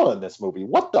Langella in this movie?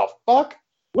 What the fuck?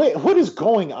 Wait, what is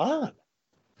going on?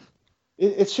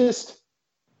 It's just,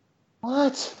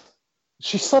 what?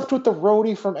 She slept with the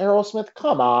roadie from Aerosmith?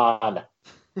 Come on.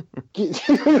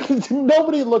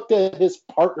 Nobody looked at his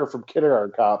partner from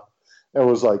Kindergarten Cop and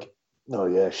was like, oh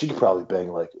yeah, she could probably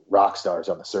bang like rock stars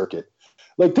on the circuit.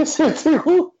 Like, this is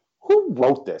who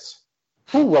wrote this?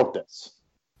 Who wrote this?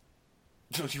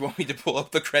 Do you want me to pull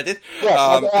up the credit? Yeah,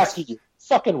 I'm asking you.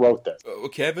 Fucking wrote this.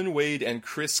 Kevin Wade and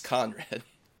Chris Conrad.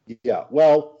 Yeah,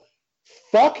 well,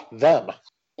 fuck them.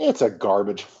 It's a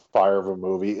garbage fire of a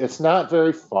movie. It's not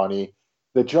very funny.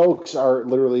 The jokes are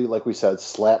literally, like we said,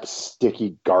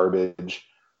 slapsticky garbage.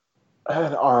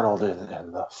 And Arnold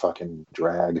and the fucking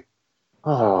drag.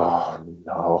 Oh,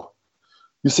 no.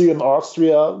 You see, in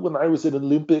Austria, when I was an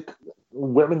Olympic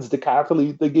women's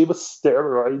decathlete, they gave us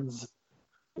steroids.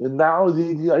 And now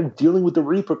I'm dealing with the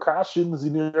repercussions.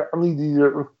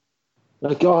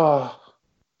 Like, oh,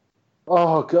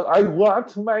 God, I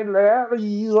want my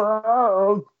Larry.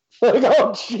 Oh. Like,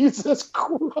 oh, Jesus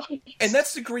Christ. And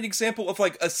that's a great example of,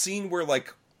 like, a scene where,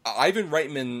 like, Ivan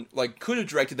Reitman, like, could have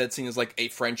directed that scene as, like, a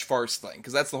French farce thing.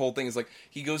 Because that's the whole thing, is, like,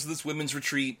 he goes to this women's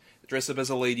retreat, dressed up as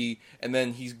a lady, and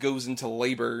then he goes into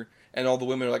labor, and all the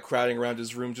women are, like, crowding around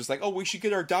his room, just like, oh, we should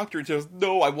get our doctor. And he goes,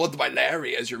 no, I want my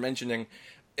Larry, as you're mentioning.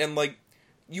 And, like,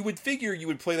 you would figure you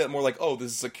would play that more like, oh,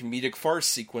 this is a comedic farce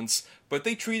sequence, but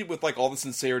they treat it with, like, all the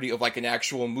sincerity of, like, an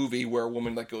actual movie where a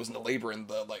woman, like, goes into labor and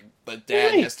the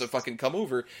dad has to fucking come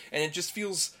over, and it just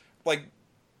feels, like,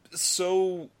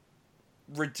 so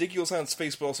ridiculous on its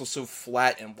face, but also so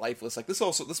flat and lifeless. Like,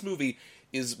 this movie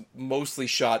is mostly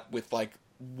shot with, like,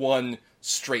 one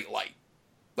straight light.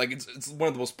 Like, it's one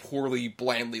of the most poorly,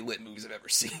 blandly lit movies I've ever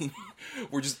seen,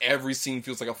 where just every scene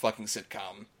feels like a fucking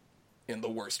sitcom in the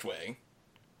worst way.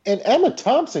 And Emma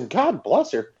Thompson, God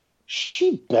bless her,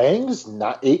 she bangs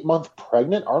not 8-month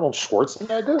pregnant Arnold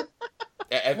Schwarzenegger.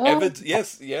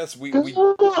 Yes. We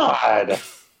God.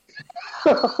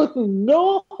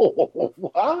 No,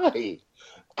 why?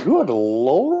 Good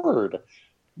Lord.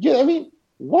 Yeah, I mean,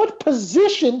 what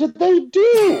position did they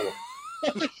do?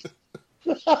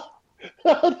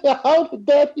 How did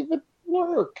that even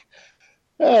work?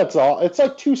 That's all. It's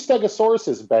like two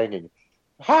stegosauruses banging.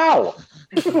 How?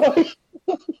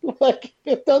 like,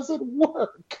 it doesn't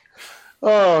work.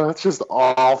 Oh, it's just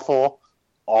awful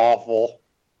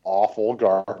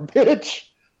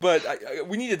garbage. But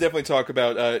we need to definitely talk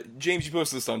about, James, you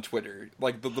posted this on Twitter,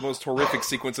 like, the most horrific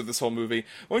sequence of this whole movie.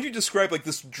 Why don't you describe, like,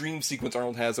 this dream sequence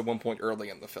Arnold has at one point early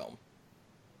in the film?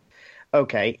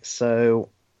 Okay, so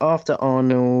after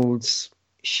Arnold's,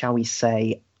 shall we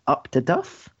say, up to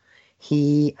duff,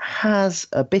 he has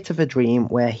a bit of a dream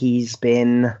where he's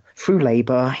been through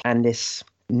labour and this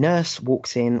nurse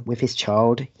walks in with his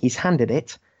child. He's handed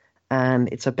it, and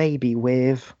it's a baby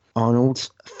with Arnold's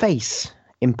face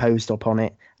imposed upon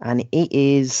it, and it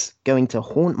is going to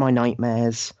haunt my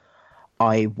nightmares.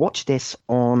 I watched this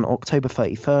on October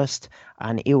 31st,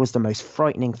 and it was the most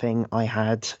frightening thing I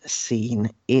had seen.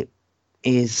 It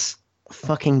is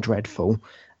fucking dreadful,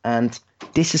 and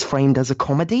this is framed as a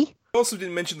comedy. I also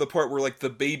didn't mention the part where, like, the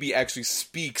baby actually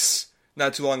speaks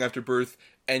not too long after birth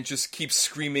and just keeps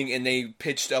screaming in a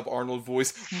pitched up Arnold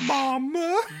voice,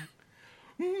 "Mama!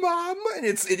 Mama!" And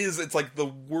it's like the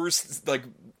worst, like,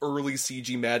 early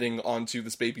CG matting onto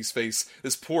this baby's face.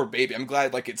 This poor baby. I'm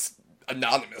glad, like, it's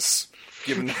anonymous,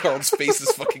 given that Arnold's face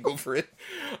is fucking over it.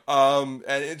 And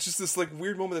it's just this, like,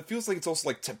 weird moment that feels like it's also,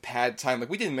 like, to pad time. Like,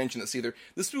 we didn't mention this either.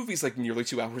 This movie's, like, nearly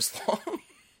 2 hours long.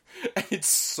 And it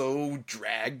so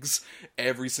drags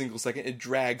every single second. It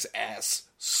drags ass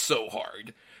so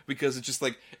hard. Because it just,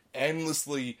 like,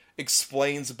 endlessly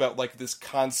explains about, like, this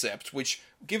concept, which,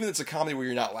 given it's a comedy where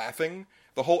you're not laughing,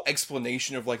 the whole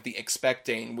explanation of, like, the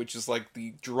expectane, which is, like,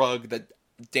 the drug that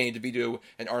Danny DeVito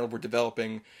and Arnold were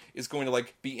developing is going to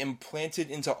like be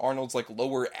implanted into Arnold's like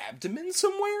lower abdomen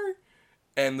somewhere,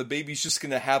 and the baby's just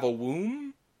going to have a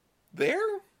womb there?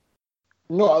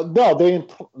 No, they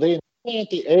implant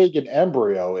the egg and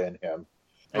embryo in him,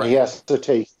 and he has to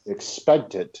take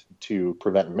expectant to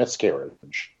prevent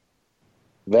miscarriage.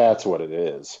 That's what it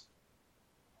is.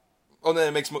 Oh, then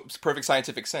it makes perfect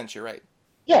scientific sense. You're right.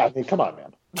 Yeah, I mean, come on,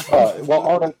 man. Well,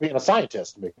 Arnold being a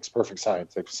scientist makes perfect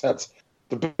scientific sense.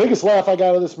 The biggest laugh I got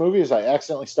out of this movie is I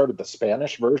accidentally started the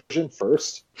Spanish version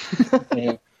first.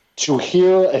 And to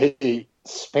hear a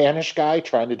Spanish guy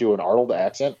trying to do an Arnold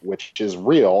accent, which is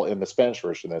real in the Spanish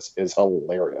version of this, is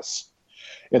hilarious.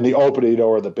 In the opening,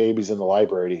 where the baby's in the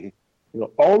library,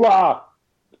 hola,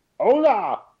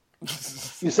 hola.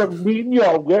 He said,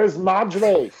 Niño, where's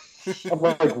Madre? I'm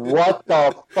like, what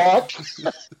the fuck?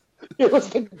 It was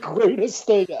the greatest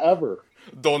thing ever.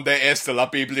 Donde está la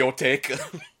biblioteca?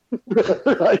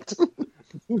 Right.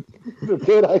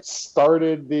 Then I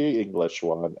started the English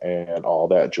one, and all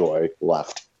that joy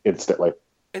left instantly.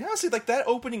 And honestly, like, that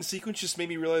opening sequence just made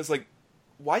me realize, like,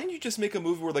 why didn't you just make a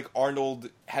movie where, like, Arnold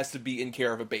has to be in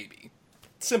care of a baby?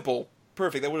 Simple.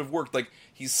 Perfect. That would have worked. Like,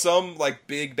 he's some, like,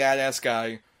 big badass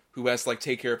guy who has to, like,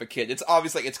 take care of a kid. It's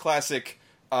obvious, like, it's classic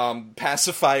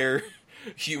pacifier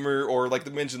humor, or like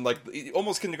they mentioned, like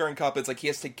almost Kindergarten Cop. It's like he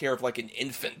has to take care of like an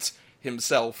infant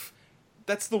himself.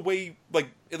 That's the way, like,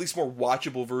 at least more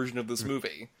watchable version of this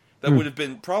movie. That would have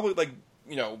been probably like,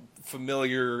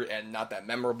 familiar and not that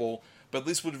memorable, but at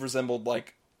least would have resembled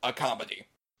like a comedy.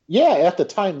 Yeah, at the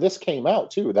time this came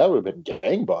out too, that would have been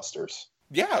gangbusters.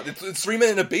 Yeah, it's 3 Men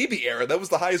and a Baby era. That was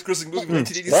the highest grossing movie of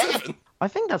 1987. I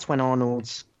think that's when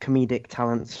Arnold's comedic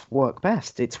talents work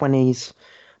best. It's when his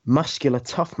muscular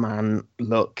tough man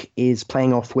look is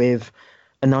playing off with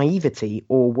a naivety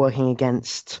or working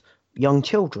against young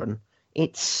children.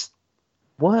 It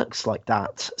works like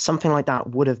that. Something like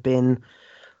that would have been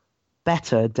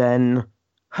better than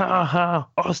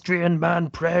Austrian man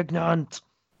pregnant.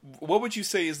 What would you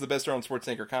say is the best Arnold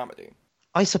Schwarzenegger comedy?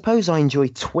 I suppose I enjoy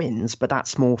Twins, but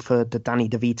that's more for the Danny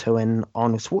DeVito and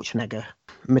Arnold Schwarzenegger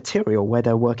material where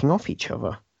they're working off each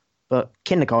other. But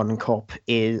Kindergarten Cop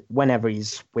is, whenever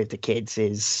he's with the kids,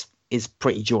 is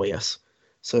pretty joyous.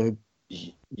 So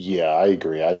yeah, I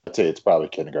agree. I'd say it's probably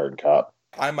Kindergarten Cop.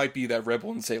 I might be that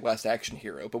rebel and say Last Action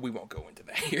Hero, but we won't go into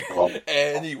that here.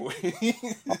 Anyway.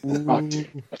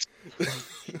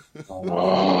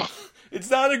 It's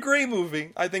not a great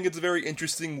movie. I think it's a very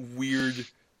interesting, weird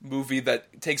movie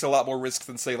that takes a lot more risks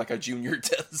than, say, like a Junior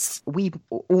does. We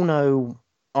all know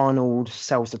Arnold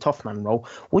sells the tough man role.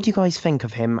 What do you guys think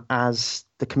of him as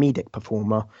the comedic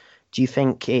performer? Do you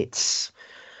think it's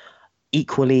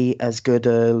equally as good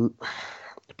a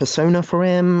persona for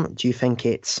him? Do you think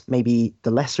it's maybe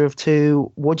the lesser of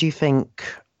two? What do you think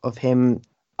of him?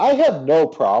 I have no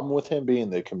problem with him being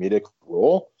the comedic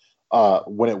role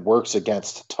when it works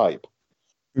against type.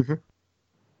 Mm-hmm.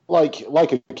 Like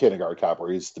a Kindergarten Cop,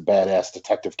 where he's the badass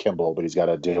Detective Kimball, but he's got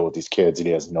to deal with these kids and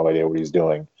he has no idea what he's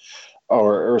doing,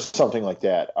 or something like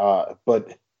that.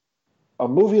 But a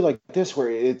movie like this, where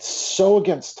it's so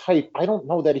against type, I don't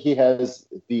know that he has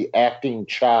the acting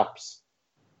chops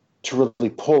to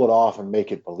really pull it off and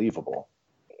make it believable.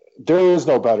 There is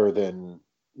no better than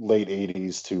late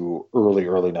 80s to early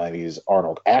 90s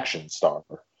Arnold action star.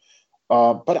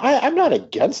 But I'm not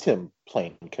against him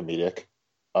playing comedic.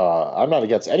 I'm not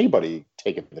against anybody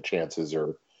taking the chances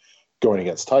or going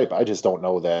against type. I just don't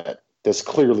know that this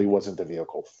clearly wasn't the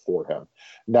vehicle for him.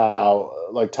 Now,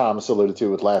 like Thomas alluded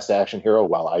to with Last Action Hero,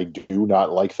 while I do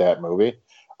not like that movie,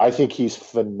 I think he's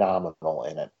phenomenal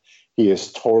in it. He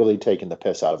is totally taking the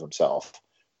piss out of himself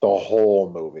the whole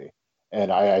movie.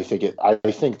 And I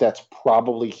think that's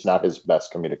probably not his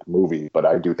best comedic movie, but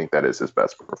I do think that is his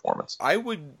best performance. I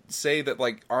would say that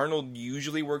like Arnold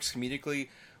usually works comedically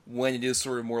when it is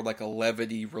sort of more like a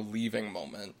levity relieving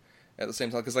moment at the same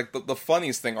time. Because like the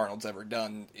funniest thing Arnold's ever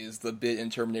done is the bit in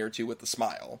Terminator 2 with the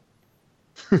smile.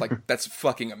 Like, that's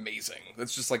fucking amazing.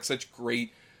 That's just like such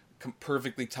great,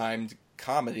 perfectly timed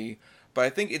comedy. But I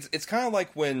think it's kind of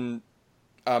like when,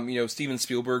 Steven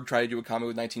Spielberg tried to do a comedy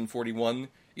with 1941,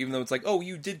 even though it's like, oh,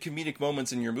 you did comedic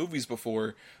moments in your movies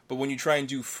before, but when you try and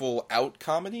do full-out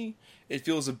comedy, it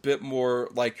feels a bit more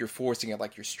like you're forcing it,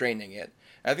 like you're straining it.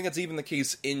 And I think that's even the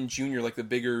case in Junior, like the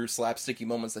bigger slapsticky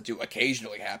moments that do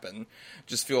occasionally happen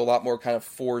just feel a lot more kind of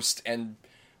forced and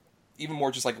even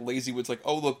more just like lazy. It's like,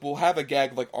 oh, look, we'll have a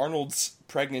gag like Arnold's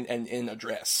pregnant and in a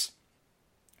dress.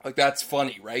 Like, that's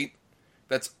funny, right?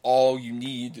 That's all you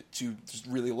need to just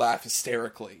really laugh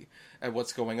hysterically at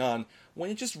what's going on, when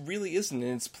it just really isn't,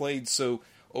 and it's played so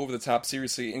over the top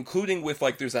seriously, including with,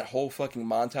 like, there's that whole fucking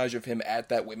montage of him at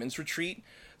that women's retreat,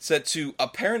 set to,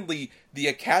 apparently, the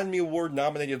Academy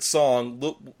Award-nominated song,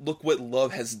 Look What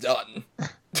Love Has Done.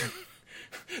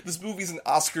 This movie's an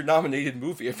Oscar-nominated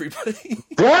movie, everybody.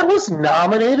 That was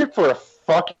nominated for a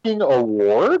fucking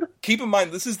award? Keep in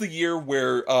mind, this is the year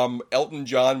where Elton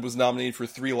John was nominated for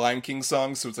 3 Lion King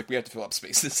songs, so it's like we have to fill up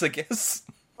spaces, I guess.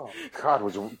 Oh,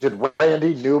 God, did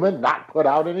Randy Newman not put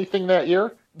out anything that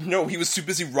year? No, he was too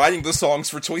busy writing the songs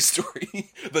for Toy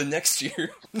Story the next year.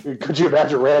 Could you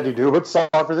imagine Randy Newman's song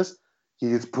for this?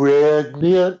 He's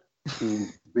pregnant.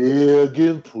 He's big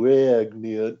and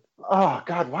pregnant. Oh,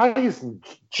 God, why is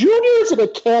Junior's an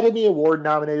Academy Award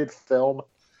nominated film?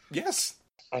 Yes.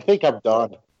 I think I'm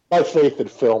done. My faith in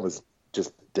film is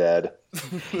just dead.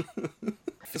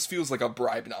 This feels like a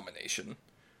bribe nomination.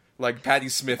 Like, Patti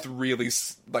Smith really,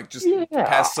 like, just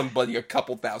passed somebody a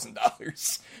couple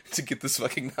 $1,000s to get this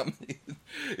fucking nominated.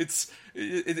 It's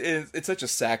such a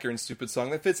saccharine, stupid song.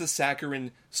 That fits a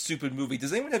saccharine, stupid movie.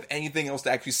 Does anyone have anything else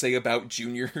to actually say about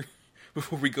Junior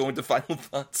before we go into final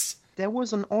thoughts? There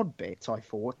was an odd bit, I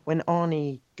thought, when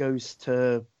Arnie goes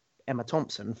to Emma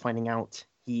Thompson, finding out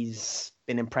he's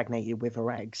been impregnated with her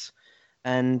eggs.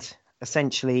 And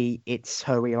essentially, it's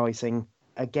her realizing,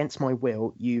 against my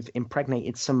will, you've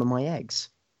impregnated some of my eggs.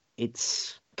 It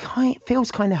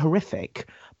feels kind of horrific,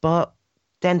 but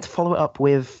then to follow it up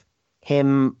with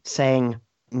him saying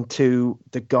to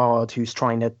the guard who's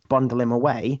trying to bundle him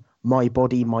away, my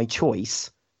body, my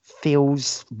choice,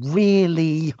 feels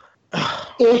really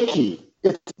icky.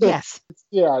 Yes.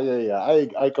 Yeah.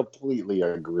 I completely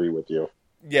agree with you.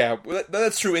 Yeah,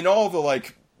 that's true. In all the,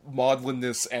 like,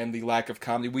 maudlinness and the lack of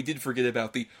comedy, we did forget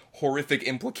about the horrific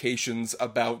implications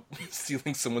about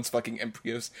stealing someone's fucking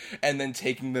embryos and then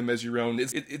taking them as your own.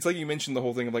 It's like you mentioned the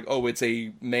whole thing of, like, oh, it's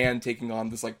a man taking on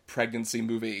this, like, pregnancy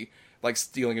movie, like,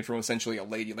 stealing it from essentially a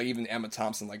lady. Like, even Emma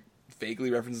Thompson, like,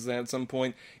 vaguely references that at some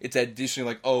point. It's additionally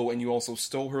like, oh, and you also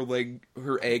stole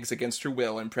her eggs against her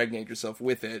will and impregnated yourself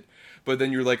with it. But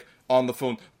then you're like, on the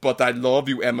phone, but I love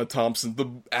you, Emma Thompson, the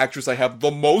actress I have the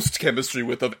most chemistry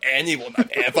with of anyone I've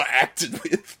ever acted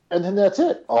with. And then that's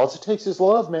it. All it takes is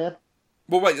love, man.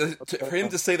 Well, right, for him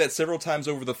to say that several times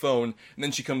over the phone, and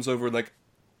then she comes over like,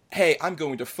 hey, I'm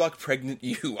going to fuck pregnant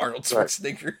you, Arnold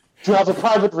Schwarzenegger. Right. Do you have a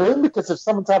private room? Because if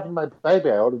someone's having my baby,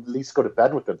 I ought to at least go to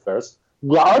bed with them first.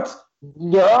 What?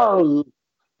 No.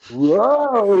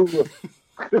 Whoa.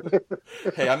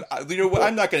 Hey, I'm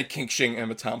not going to kink shame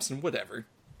Emma Thompson. Whatever.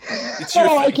 It's your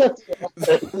thing. I get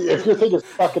it. If your thing is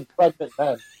fucking pregnant,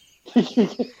 man,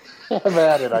 I'm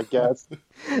at it. I guess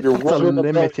you're a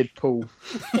limited pool.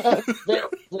 Very,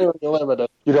 very limited.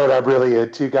 You know what I'm really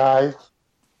into, guys?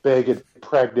 Big and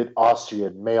pregnant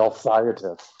Austrian male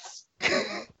scientists.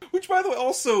 Which, by the way,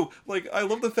 also, like, I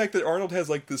love the fact that Arnold has,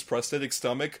 like, this prosthetic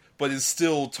stomach, but is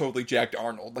still totally jacked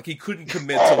Arnold. Like, he couldn't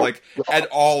commit to, like, at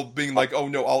all being like, oh,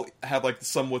 no, I'll have, like,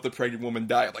 somewhat the pregnant woman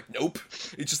die. I'm like, nope.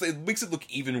 It makes it look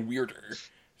even weirder.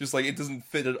 Just, like, it doesn't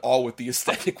fit at all with the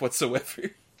aesthetic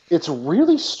whatsoever. It's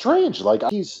really strange. Like,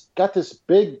 he's got this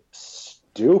big,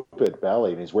 stupid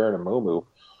belly, and he's wearing a muumuu,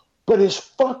 but his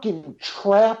fucking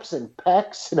traps and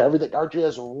pecs and everything are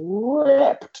just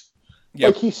ripped.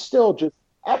 Yep. Like, he's still just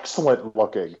excellent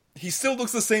looking. He still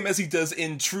looks the same as he does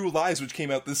in True Lies, which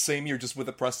came out this same year, just with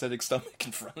a prosthetic stomach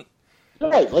in front.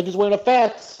 Right, like he's wearing a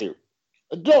fat suit.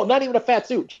 No, not even a fat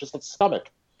suit, just a stomach.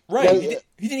 Right,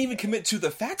 he didn't even commit to the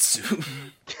fat suit.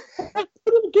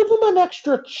 Give him an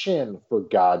extra chin, for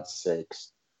God's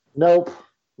sakes. Nope,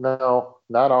 no,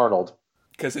 not Arnold.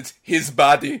 Because it's his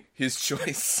body, his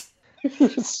choice.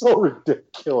 It's so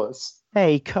ridiculous.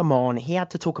 Hey, come on. He had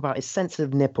to talk about his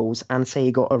sensitive nipples and say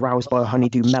he got aroused by a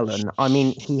honeydew melon. I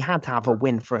mean, he had to have a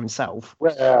win for himself.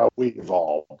 Well, we've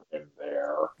all been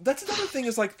there. That's another thing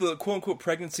is, like, the quote-unquote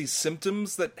pregnancy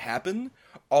symptoms that happen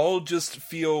all just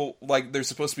feel like they're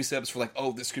supposed to be setups for, like,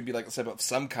 oh, this could be, like, a setup of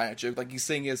some kind of joke. Like, he's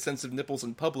saying he has sensitive nipples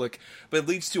in public, but it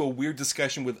leads to a weird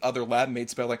discussion with other lab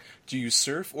mates about, like, do you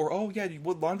surf? Or, oh, yeah,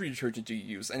 what laundry detergent do you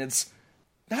use? And it's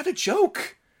not a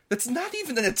joke. That's not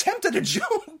even an attempt at a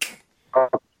joke.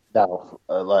 No.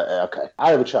 Okay.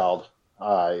 I have a child.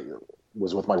 I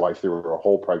was with my wife through her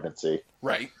whole pregnancy.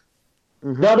 Right.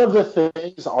 None of the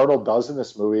things Arnold does in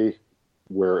this movie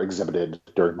were exhibited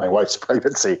during my wife's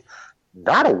pregnancy.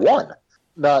 Not a one.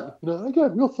 No, I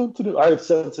got real sensitive. I have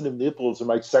sensitive nipples and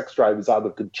my sex drive is out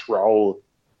of control.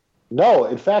 No,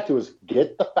 in fact, it was,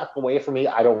 get the fuck away from me.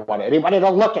 I don't want anybody to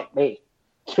look at me.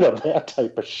 You know, that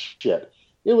type of shit.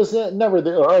 It was never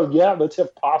there. Oh, yeah, let's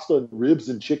have pasta and ribs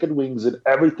and chicken wings and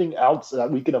everything else that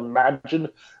we can imagine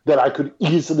that I could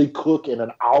easily cook in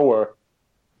an hour.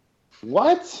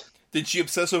 What? Did she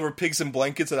obsess over pigs and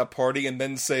blankets at a party and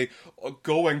then say, oh,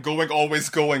 going, always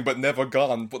going, but never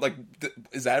gone? But, like,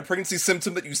 is that a pregnancy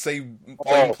symptom that you say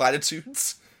playing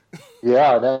platitudes?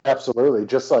 Yeah, absolutely.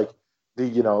 Just like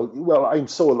well, I'm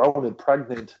so alone and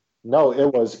pregnant. No,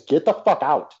 it was, get the fuck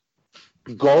out.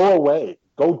 Go away.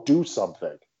 Go do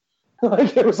something.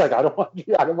 Like, it was like, I don't want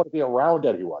to be around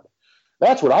anyone.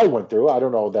 That's what I went through. I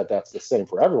don't know that that's the same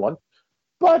for everyone.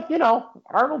 But,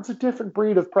 Arnold's a different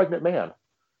breed of pregnant man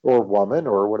or woman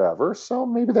or whatever. So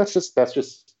maybe that's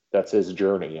his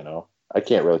journey, I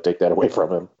can't really take that away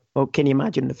from him. Well, can you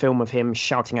imagine the film of him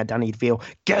shouting at Danny DeVille,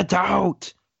 "Get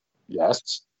out!"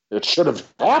 Yes, it should have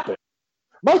happened.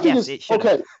 My thing is,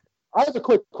 okay, I have a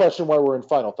quick question while we're in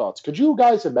final thoughts. Could you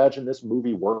guys imagine this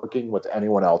movie working with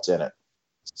anyone else in it?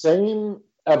 Same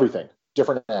everything,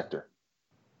 different actor.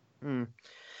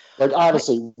 Like,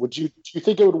 honestly, do you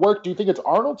think it would work? Do you think it's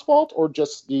Arnold's fault or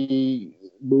just the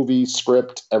movie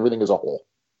script, everything as a whole?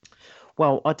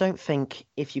 Well, I don't think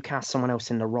if you cast someone else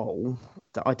in the role,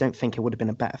 that I don't think it would have been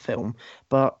a better film.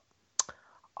 But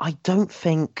I don't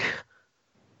think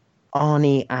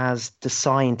Arnie as the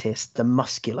scientist, the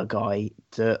muscular guy,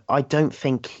 I don't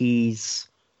think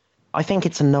I think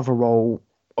it's another role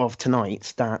of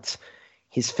tonight that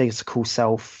his physical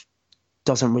self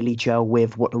doesn't really gel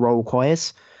with what the role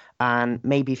requires. And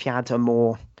maybe if you had a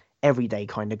more everyday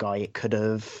kind of guy, it could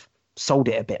have sold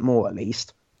it a bit more, at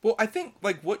least. Well, I think,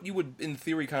 like, what you would, in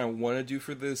theory, kind of want to do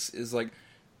for this is, like,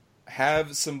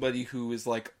 have somebody who is,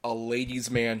 like, a ladies'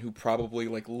 man who probably,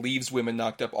 like, leaves women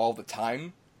knocked up all the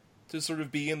time to sort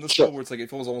of be in this role, where it's like, it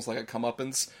feels almost like a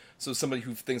comeuppance. So somebody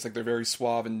who thinks, like, they're very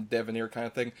suave and debonair kind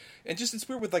of thing. And just, it's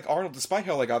weird with, like, Arnold, despite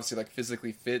how, like, obviously, like,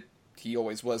 physically fit he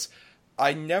always was,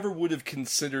 I never would have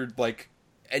considered, like,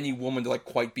 any woman to, like,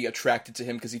 quite be attracted to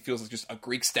him because he feels like just a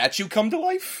Greek statue come to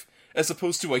life, as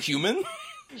opposed to a human.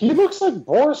 He looks like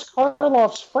Boris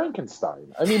Karloff's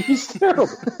Frankenstein. I mean, he's terrible.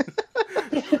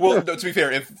 Well, no, to be fair,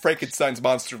 if Frankenstein's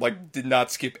monster, like, did not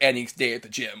skip any day at the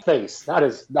gym. Face, not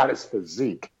his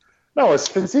physique. No, his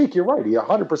physique, you're right. He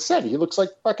 100%. He looks like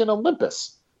fucking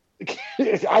Olympus.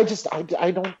 I just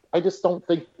don't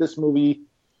think this movie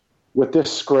with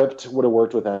this script would have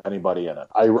worked with anybody in it.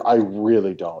 I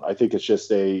really don't. I think it's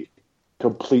just a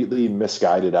completely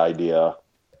misguided idea.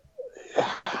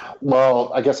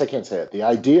 Well, I guess I can't say it. The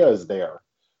idea is there,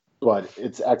 but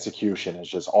its execution is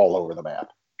just all over the map.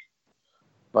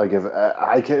 Like,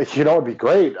 if it'd be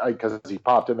great because he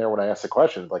popped in there when I asked the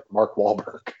question, like Mark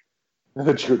Wahlberg in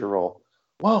the Judah role.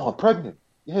 Wow, I'm pregnant.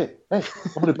 Yeah, hey,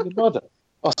 I'm going to be a mother.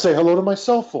 I'll say hello to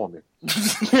myself for me.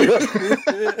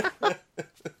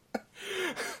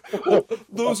 Well,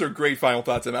 those are great final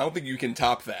thoughts, and I don't think you can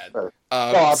top that.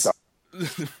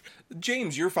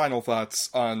 James, your final thoughts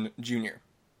on Junior?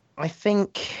 I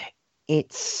think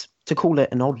to call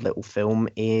it an odd little film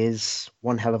is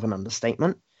one hell of an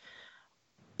understatement.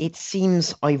 It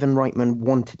seems Ivan Reitman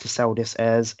wanted to sell this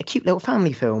as a cute little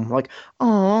family film. Like,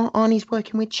 aw, Arnie's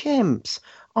working with chimps.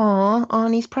 Aw,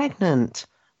 Arnie's pregnant.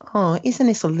 Aw, isn't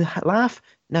this a laugh?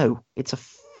 No, it's a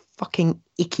fucking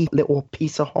icky little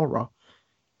piece of horror.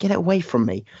 Get it away from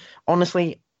me.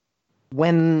 Honestly,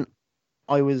 when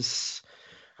I was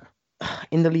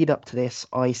in the lead up to this,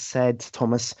 I said to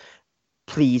Thomas,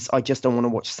 please, I just don't want to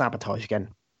watch Sabotage again.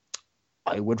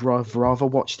 I would rather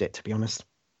watched it, to be honest.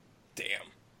 Damn.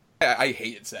 I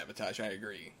hated Sabotage, I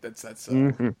agree. That's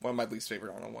one of my least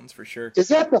favorite Arnold ones, for sure. Is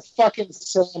that the fucking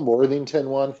Sam Worthington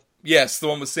one? Yes, the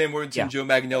one with Sam Worthington and Joe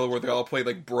Manganiello, where they all play,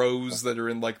 like, bros that are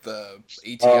in, like, the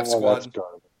ATF squad.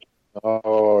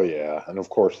 Oh, yeah. And, of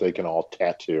course, they can all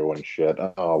tattoo and shit.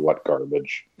 Oh, what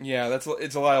garbage. Yeah,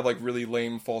 it's a lot of, like, really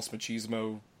lame false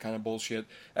machismo kind of bullshit.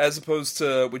 As opposed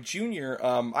to, with Junior,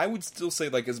 I would still say,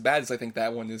 like, as bad as I think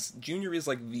that one is, Junior is,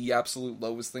 like, the absolute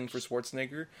lowest thing for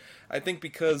Schwarzenegger. I think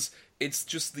because it's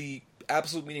just the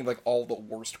absolute meaning of, like, all the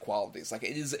worst qualities. Like,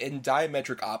 it is in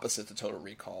diametric opposite to Total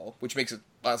Recall, which makes it,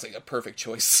 honestly, a perfect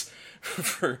choice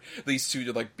for these two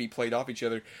to, like, be played off each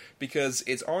other, because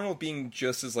it's Arnold being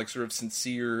just as, like, sort of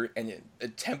sincere and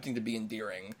attempting to be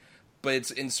endearing, but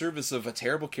it's in service of a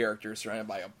terrible character surrounded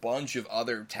by a bunch of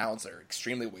other talents that are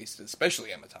extremely wasted,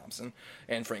 especially Emma Thompson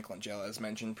and Frank Langella, as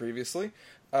mentioned previously.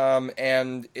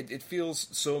 And it feels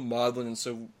so maudlin and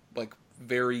so, like,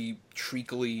 very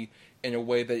treacly in a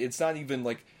way that it's not even,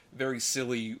 like, very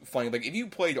silly, funny. Like, if you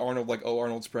played Arnold, like, oh,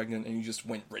 Arnold's pregnant, and you just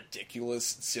went ridiculous,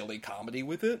 silly comedy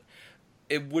with it,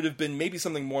 it would have been maybe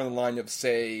something more in the line of,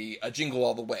 say, A Jingle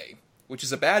All the Way, which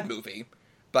is a bad movie,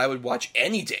 but I would watch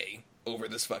any day over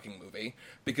this fucking movie,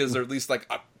 because there are at least, like,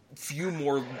 a few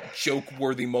more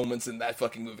joke-worthy moments in that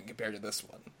fucking movie compared to this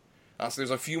one. So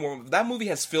there's a few more. That movie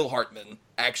has Phil Hartman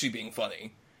actually being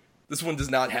funny. This one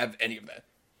does not have any of that.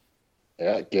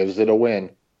 Yeah, it gives it a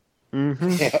win.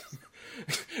 Mm-hmm. Yeah.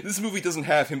 This movie doesn't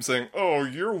have him saying, "Oh,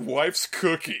 your wife's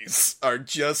cookies are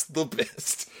just the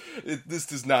best." This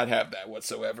does not have that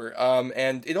whatsoever.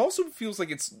 And it also feels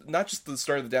like it's not just the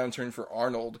start of the downturn for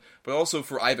Arnold, but also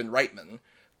for Ivan Reitman.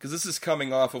 Because this is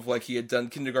coming off of, like, he had done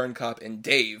Kindergarten Cop and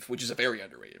Dave, which is a very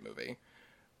underrated movie,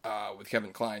 with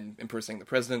Kevin Kline impersonating the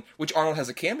president, which Arnold has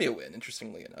a cameo in,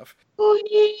 interestingly enough. Oh,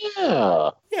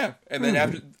 yeah. Yeah, and then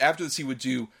after this he would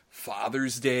do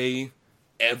Father's Day,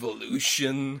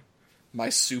 Evolution, My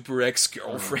Super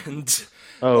Ex-Girlfriend.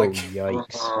 Oh, like,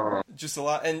 yikes. Just a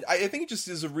lot. And I think it just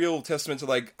is a real testament to,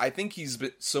 like, I think he's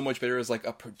so much better as, like,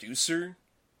 a producer,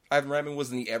 Ivan Reitman, was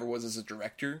than he ever was as a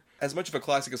director. As much of a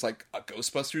classic as, like, a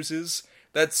Ghostbusters is,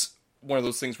 that's one of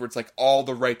those things where it's like all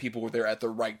the right people were there at the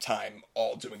right time,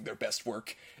 all doing their best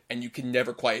work, and you can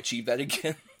never quite achieve that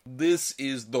again. This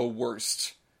is the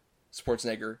worst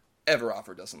Schwarzenegger ever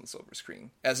offered us on the silver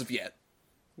screen, as of yet.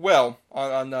 Well,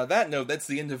 on that note, that's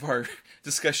the end of our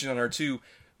discussion on our two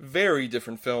very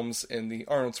different films in the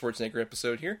Arnold Schwarzenegger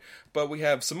episode here, but we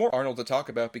have some more Arnold to talk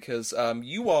about because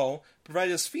you all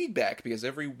provide us feedback, because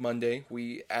every Monday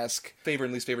we ask favorite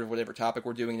and least favorite of whatever topic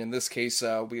we're doing, and in this case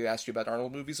we asked you about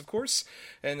Arnold movies, of course.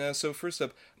 And so first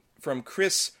up, from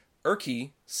Chris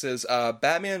Erkey, says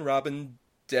Batman Robin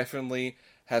definitely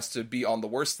has to be on the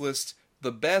worst list.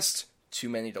 The best, too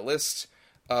many to list.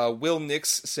 Will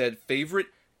Nix said favorite,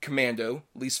 Commando,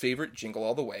 least favorite, Jingle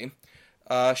All the Way.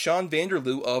 Sean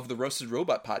Vanderloo of the Roasted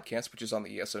Robot podcast, which is on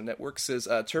the ESO network, says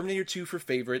Terminator 2 for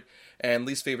favorite, and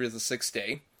least favorite is The Sixth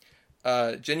Day.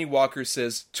 Jenny Walker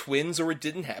says Twins or It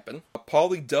Didn't Happen.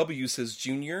 Paulie W says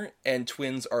Junior and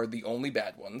Twins are the only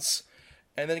bad ones.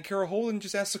 And then Kara Holden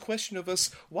just asks a question of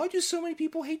us, why do so many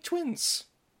people hate Twins?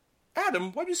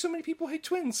 Adam, why do so many people hate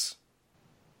Twins?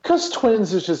 Because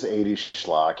Twins is just 80s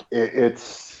schlock.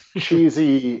 It's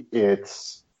cheesy,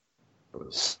 it's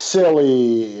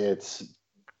silly, it's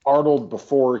Arnold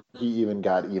before he even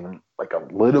got like a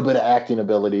little bit of acting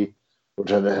ability,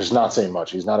 which is not saying much.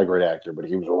 He's not a great actor, but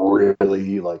he was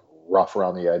really like rough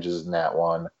around the edges in that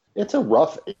one. It's a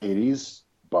rough 80s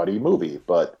buddy movie,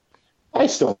 but I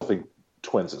still think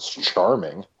Twins is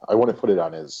charming. I wouldn't put it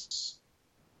on his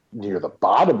near the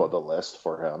bottom of the list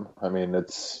for him. I mean,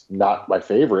 it's not my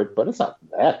favorite, but it's not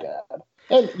that bad.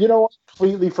 And, you know, I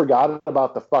completely forgot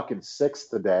about the fucking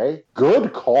Sixth Day.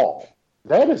 Good call.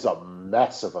 That is a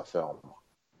mess of a film.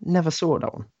 Never saw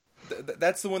that one.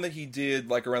 That's the one that he did,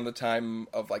 like, around the time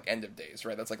of, like, End of Days,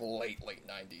 right? That's, like, late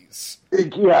 90s.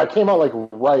 It came out, like,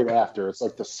 right after. It's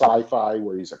like the sci-fi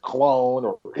where he's a clone,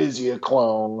 or is he a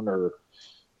clone, or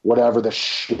whatever the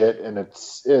shit. And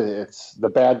it's the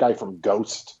bad guy from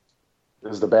Ghost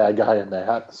is the bad guy in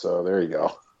that. So there you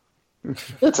go.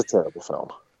 It's a terrible film.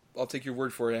 I'll take your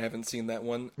word for it. I haven't seen that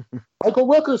one. Michael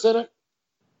Rooker's in it.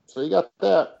 So you got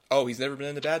that. Oh, he's never been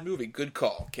in a bad movie. Good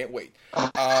call. Can't wait.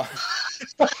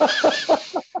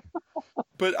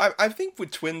 But I think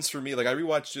with Twins, for me, like, I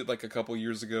rewatched it like a couple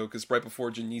years ago, because right before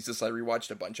Genesis, I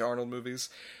rewatched a bunch of Arnold movies,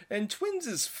 and Twins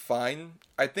is fine.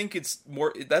 I think it's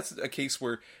more, that's a case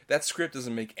where that script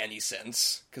doesn't make any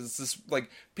sense, because it's this, like,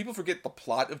 people forget the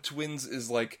plot of Twins is,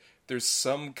 like, there's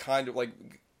some kind of, like,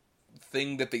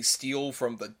 thing that they steal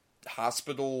from the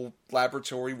hospital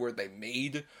laboratory where they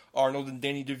made Arnold and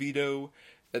Danny DeVito,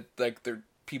 that, like,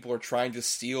 people are trying to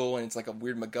steal, and it's like a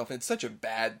weird MacGuffin. It's such a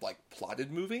bad, like,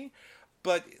 plotted movie,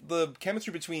 but the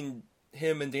chemistry between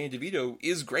him and Danny DeVito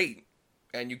is great,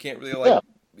 and you can't really, like,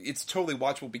 it's totally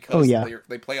watchable because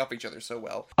they play off each other so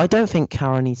well. I don't think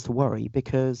Kara needs to worry,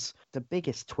 because the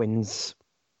biggest Twins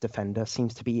defender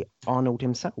seems to be Arnold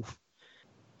himself.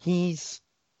 He's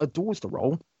adores the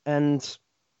role, and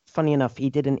funny enough,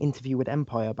 he did an interview with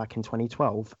Empire back in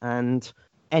 2012, and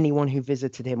anyone who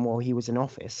visited him while he was in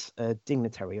office, a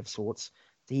dignitary of sorts,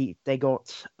 they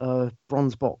got a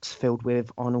bronze box filled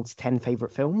with Arnold's 10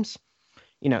 favourite films.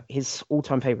 You know, his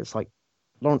all-time favourites like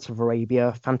Lawrence of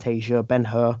Arabia, Fantasia,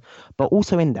 Ben-Hur, but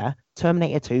also in there,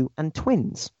 Terminator 2 and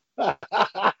Twins.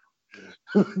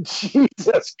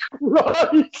 Jesus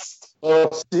Christ!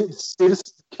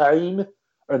 Citizen Kane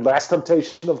and Last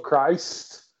Temptation of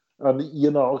Christ. And, you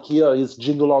know, here is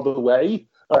Jingle All the Way.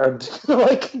 And,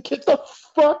 like, get the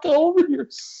fuck over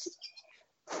yourself.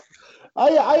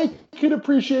 I can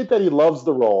appreciate that he loves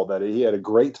the role, that he had a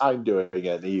great time doing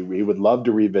it. He would love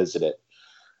to revisit it.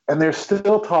 And there's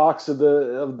still talks of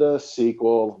the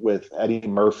sequel with Eddie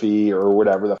Murphy or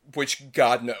whatever. Which,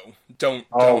 God, no. Don't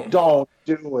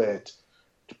do it.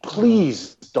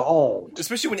 Please don't.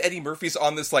 Especially when Eddie Murphy's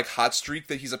on this like hot streak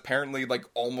that he's apparently like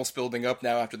almost building up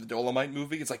now after the Dolomite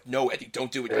movie. It's like, no, Eddie,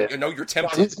 don't do it. No, you're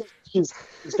tempted. He's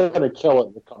going to kill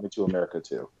it in Coming to America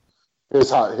too. His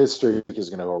streak is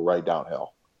going to go right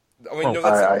downhill. I mean,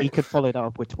 no, he could follow that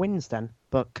up with Twins then.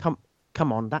 But come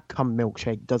on, that cum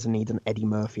milkshake doesn't need an Eddie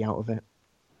Murphy out of it.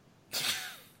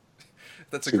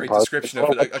 That's a great description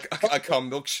of it. A cum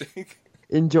milkshake.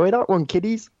 Enjoy that one,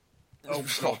 kiddies. Oh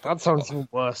god, that sounds even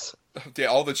worse. Yeah,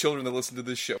 all the children that listen to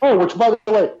this show. Oh, which, by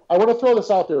the way, I want to throw this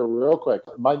out there real quick.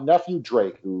 My nephew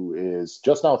Drake, who is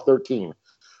just now 13,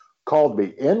 called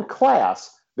me in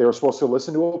class. They were supposed to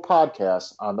listen to a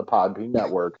podcast on the Podbean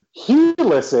Network. He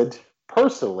listened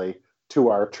personally to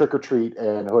our Trick or Treat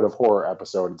and Hood of Horror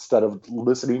episode instead of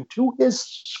listening to his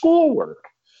schoolwork.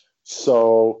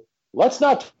 So let's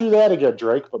not do that again,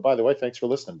 Drake. But by the way, thanks for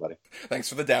listening, buddy. Thanks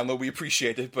for the download. We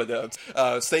appreciate it. But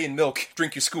stay in milk,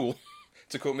 drink your school.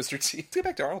 To quote Mr. T. Let's get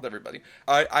back to Arnold, everybody.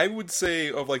 I would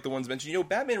say, of like the ones mentioned,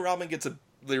 Batman and Robin gets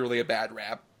literally a bad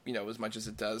rap, as much as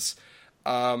it does.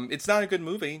 It's not a good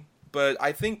movie, but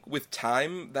I think with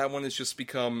time, that one has just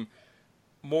become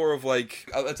more of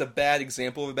like, it's a bad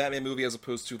example of a Batman movie as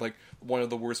opposed to like one of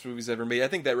the worst movies ever made. I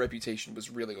think that reputation was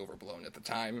really overblown at the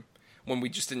time when we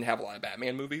just didn't have a lot of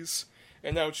Batman movies.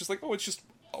 And now it's just like, oh, it's just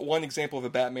one example of a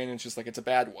Batman, and it's just like, it's a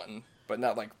bad one, but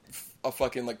not like a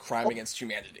fucking like crime against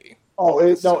humanity. Oh,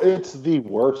 it's the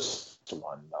worst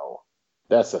one, though.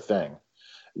 That's the thing.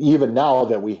 Even now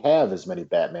that we have as many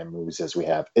Batman movies as we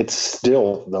have, it's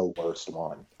still the worst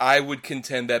one. I would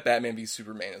contend that Batman v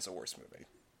Superman is a worse movie.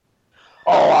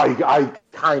 Oh, I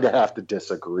kind of have to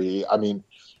disagree. I mean,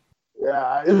 do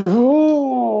I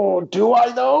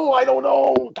know? I don't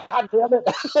know. God damn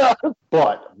it.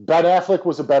 But Ben Affleck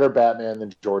was a better Batman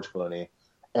than George Clooney.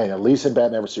 And at least in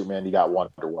Batman vs. Superman, you got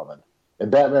Wonder Woman. In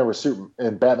Batman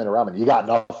and Robin, you got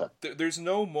nothing. There's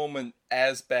no moment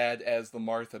as bad as the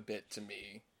Martha bit to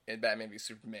me in Batman v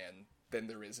Superman than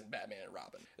there is in Batman and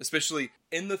Robin. Especially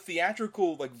in the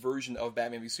theatrical version of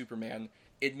Batman v Superman,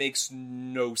 it makes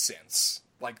no sense.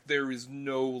 Like, there is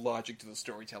no logic to the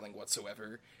storytelling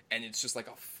whatsoever, and it's just like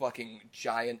a fucking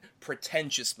giant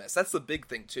pretentious mess. That's the big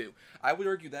thing too. I would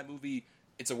argue that movie,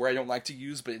 it's a word I don't like to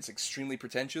use, but it's extremely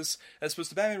pretentious, as opposed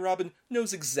to Batman and Robin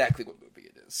knows exactly what movie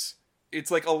it is. It's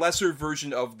like a lesser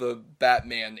version of the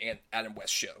Batman and Adam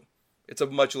West show. It's a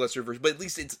much lesser version, but at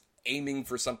least it's aiming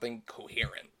for something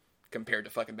coherent compared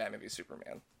to fucking Batman v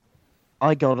Superman.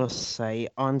 I gotta say,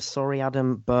 I'm sorry,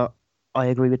 Adam, but I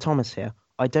agree with Thomas here.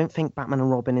 I don't think Batman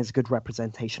and Robin is a good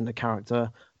representation of the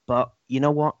character, but you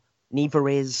know what? Neither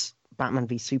is Batman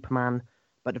v Superman,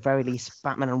 but at the very least,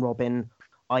 Batman and Robin,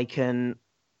 I can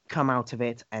come out of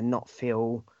it and not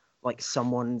feel like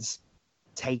someone's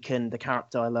taken the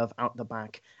character I love out the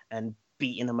back and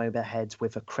beaten them over the heads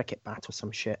with a cricket bat or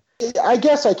some shit. I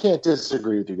guess I can't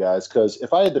disagree with you guys, because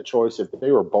if I had the choice, if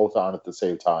they were both on at the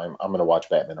same time, I'm going to watch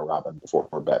Batman and Robin before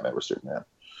Batman vs. Superman.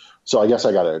 So I guess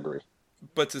I got to agree.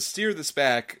 But to steer this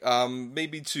back,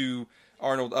 maybe to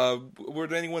Arnold, were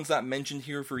there any ones not mentioned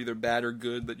here for either bad or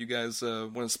good that you guys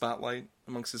want to spotlight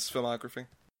amongst his filmography?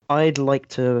 I'd like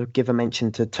to give a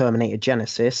mention to Terminator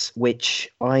Genisys, which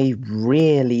I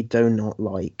really do not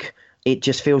like. It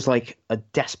just feels like a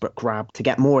desperate grab to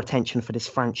get more attention for this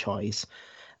franchise.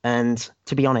 And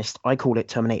to be honest, I call it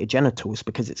Terminator Genitals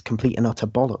because it's complete and utter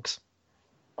bollocks.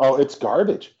 Oh, it's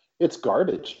garbage. It's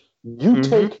garbage. You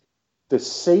take the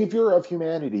savior of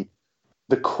humanity,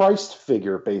 the Christ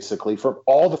figure, basically, from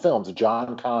all the films,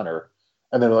 John Connor,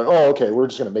 and then like, oh, okay, we're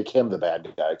just going to make him the bad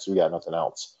guy because we got nothing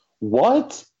else.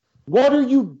 What? What are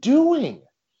you doing?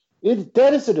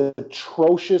 That is an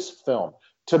atrocious film.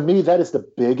 To me, that is the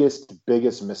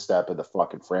biggest misstep of the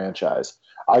fucking franchise.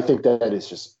 I think that is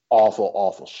just awful,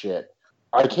 awful shit.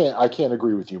 I can't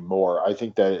agree with you more. I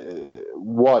think that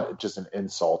just an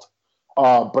insult.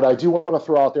 But I do want to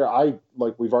throw out there,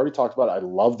 like we've already talked about, I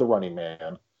love The Running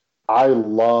Man. I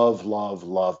love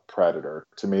Predator.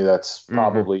 To me, that's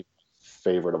probably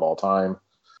favorite of all time.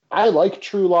 I like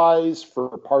True Lies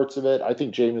for parts of it. I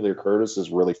think Jamie Lee Curtis is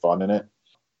really fun in it.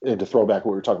 And to throw back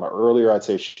what we were talking about earlier, I'd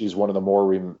say she's one of the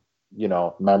more,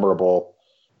 memorable,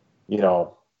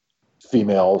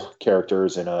 female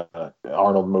characters in an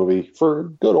Arnold movie, for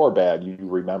good or bad. You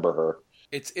remember her.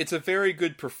 It's a very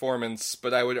good performance,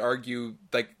 but I would argue,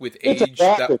 like, with age,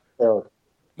 I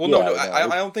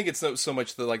don't think it's so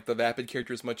much the vapid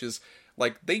character as much as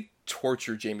like they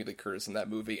torture Jamie Lee Curtis in that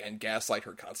movie and gaslight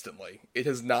her constantly. It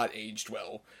has not aged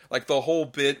well. Like the whole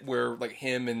bit where like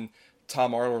him and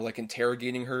Tom Arnold are like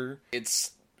interrogating her,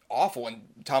 it's awful, and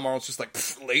Tom Arnold's just like,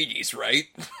 ladies, right?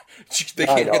 They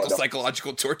can't handle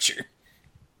psychological torture.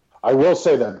 I will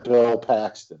say that Bill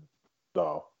Paxton,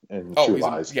 though, in True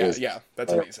Lies.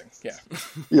 That's amazing. Yeah.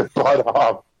 Yeah,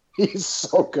 but he's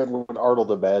so good when Arnold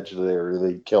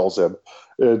imaginarily kills him.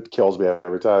 It kills me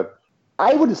every time.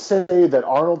 I would say that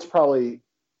Arnold's probably,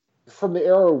 from the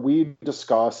era we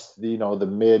discussed, the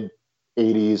mid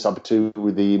 80s up to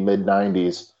the mid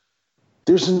 90s,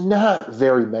 there's not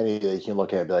very many that you can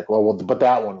look at and be like, well, but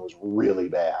that one was really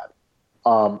bad.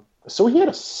 So he had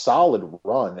a solid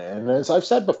run. And as I've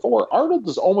said before, Arnold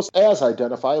is almost as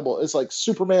identifiable as like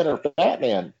Superman or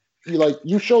Batman.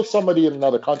 You show somebody in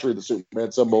another country the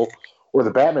Superman symbol or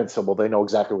the Batman symbol, they know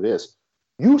exactly what it is.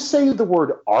 You say the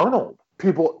word Arnold,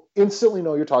 people instantly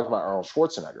know you're talking about Arnold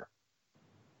Schwarzenegger.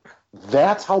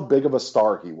 That's how big of a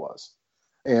star he was.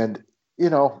 And,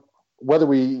 whether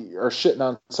we are shitting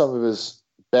on some of his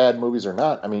bad movies or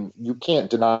not, I mean, you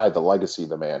can't deny the legacy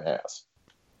the man has.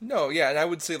 No, yeah, and I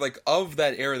would say, of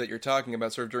that era that you're talking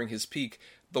about, sort of during his peak,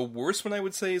 the worst one I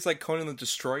would say is, Conan the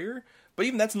Destroyer. But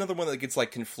even that's another one that gets,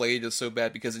 conflated as so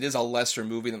bad because it is a lesser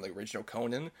movie than the original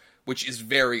Conan, which is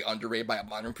very underrated by a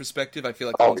modern perspective. I feel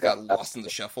like that one's got lost in the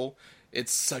shuffle.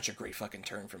 It's such a great fucking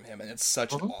turn from him, and it's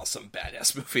such an awesome,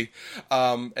 badass movie.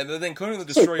 And then Conan the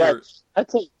Destroyer... I'd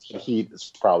say Heat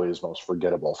is probably his most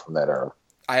forgettable from that era.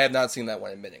 I have not seen that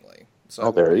one, admittingly.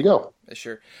 So there you go.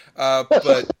 Sure.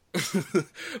 But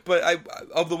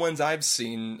of the ones I've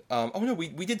seen...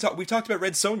 we talked about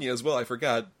Red Sonja as well, I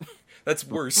forgot. That's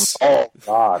worse. Oh,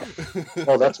 God.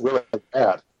 Oh, that's really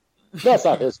bad. That's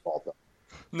not his fault, though.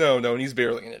 No, and he's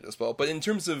barely in it as well. But in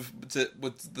terms of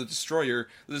with the Destroyer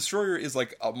is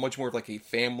much more of a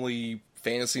family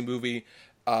fantasy movie.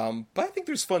 But I think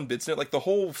there's fun bits in it, the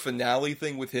whole finale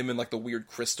thing with him in the weird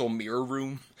crystal mirror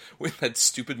room with that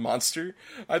stupid monster.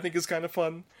 I think is kind of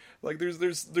fun.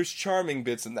 There's charming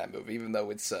bits in that movie, even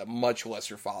though it's a much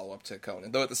lesser follow up to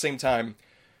Conan. Though at the same time,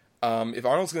 if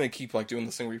Arnold's going to keep doing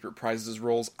this thing where he reprises his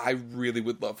roles, I really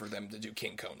would love for them to do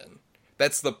King Conan.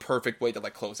 That's the perfect way to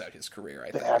close out his career, I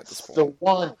think, at this point.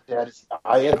 That's the one.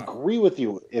 I agree with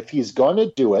you. If he's going to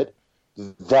do it,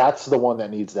 that's the one that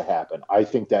needs to happen. I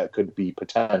think that could be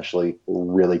potentially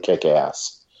really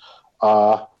kick-ass.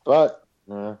 But,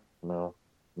 no.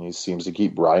 He seems to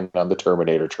keep riding on the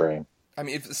Terminator train. I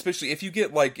mean, especially if you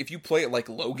get, if you play it like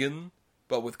Logan,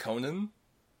 but with Conan,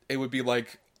 it would be, a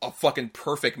fucking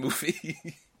perfect movie.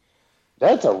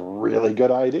 That's a really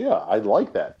good idea. I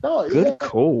like that. No, good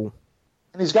call.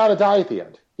 And he's got to die at the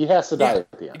end. He has to die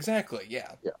at the end. Exactly,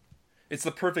 yeah. It's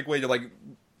the perfect way to,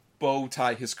 bow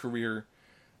tie his career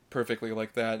perfectly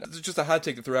like that. It's just a hot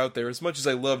take to throw out there. As much as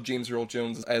I love James Earl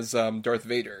Jones as Darth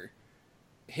Vader,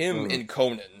 him in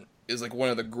Conan is, one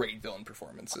of the great villain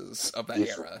performances of that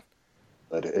era.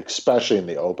 But especially in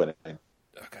the opening.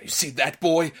 Okay, you see that,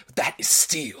 boy? That is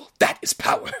steel. That is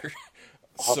power.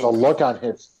 The look on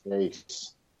his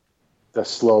face. The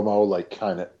slow-mo,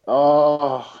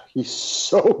 he's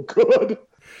so good.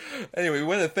 Anyway, we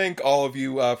want to thank all of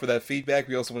you for that feedback.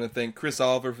 We also want to thank Chris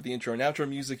Oliver for the intro and outro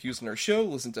music used in our show.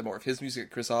 Listen to more of his music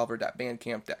at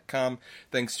chrisoliver.bandcamp.com.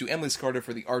 Thanks to Emily Scarter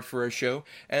for the art for our show.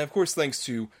 And, of course, thanks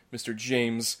to Mr.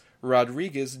 James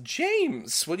Rodriguez.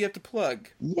 James, what do you have to plug?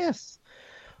 Yes.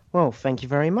 Well, thank you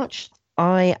very much.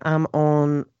 I am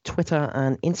on Twitter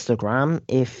and Instagram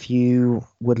if you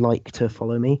would like to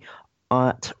follow me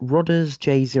at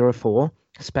RoddersJ04,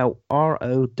 spelled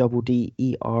RODDERS.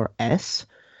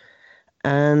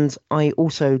 And I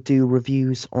also do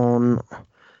reviews on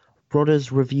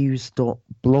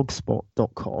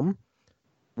roddersreviews.blogspot.com,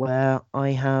 where I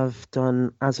have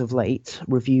done, as of late,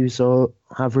 reviews up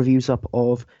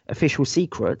of Official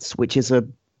Secrets, which is a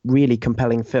really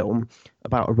compelling film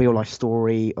about a real-life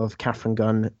story of Catherine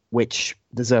Gunn, which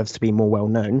deserves to be more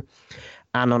well-known.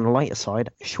 And on the lighter side,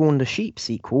 Shaun the Sheep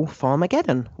sequel,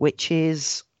 Farmageddon, which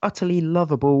is utterly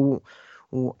lovable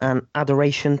and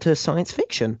adoration to science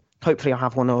fiction. Hopefully I'll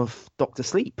have one of Dr.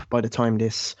 Sleep by the time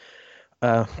this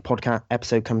podcast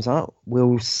episode comes out.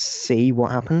 We'll see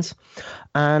what happens.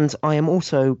 And I am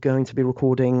also going to be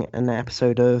recording an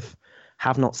episode of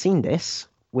Have Not Seen This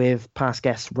with past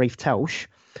guest Rafe Telsch,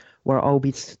 where I'll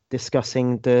be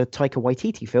discussing the Taika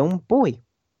Waititi film, Boy.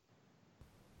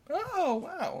 Oh,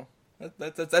 wow.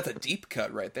 That's a deep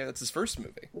cut right there. That's his first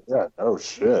movie. Yeah, oh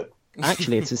shit.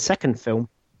 Actually, it's his second film.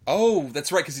 Oh,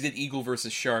 that's right, because he did Eagle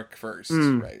vs. Shark first,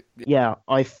 right? Yeah,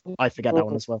 I forget that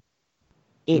one as well.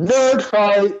 Nerd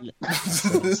fight!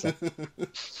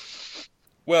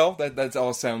 Well, that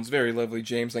all sounds very lovely,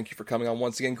 James. Thank you for coming on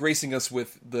once again, gracing us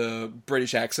with the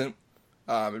British accent.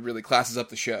 It really classes up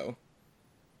the show.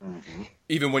 Mm-hmm.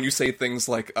 Even when you say things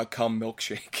like a cum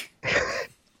milkshake.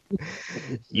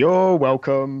 You're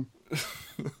welcome.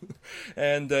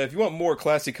 And if you want more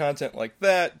classy content like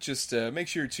that, just make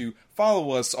sure to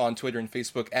follow us on Twitter and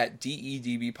Facebook at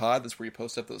DEDBpod. That's where we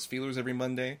post up those feelers every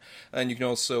Monday. And you can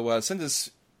also send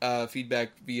us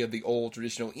feedback via the old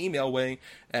traditional email way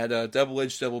at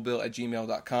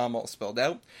doubleedgedoublebill@gmail.com, all spelled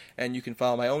out. And you can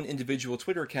follow my own individual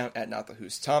Twitter account at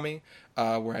NotTheWho'sTommy,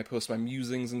 where I post my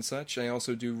musings and such. I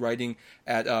also do writing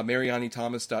at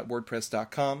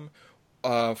marianithomas.wordpress.com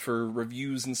for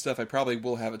reviews and stuff. I probably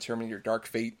will have a Terminator Dark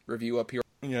Fate review up here.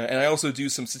 Yeah, and I also do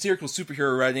some satirical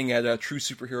superhero writing at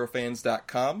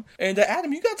truesuperherofans.com. And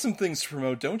Adam, you got some things to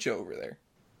promote, don't you, over there?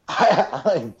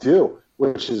 I do,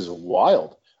 which is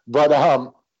wild. But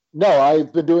no,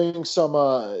 I've been doing some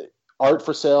art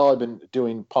for sale. I've been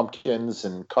doing pumpkins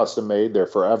and custom made. They're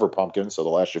forever pumpkins, so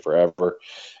they'll last you forever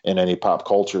in any pop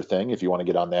culture thing. If you want to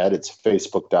get on that, it's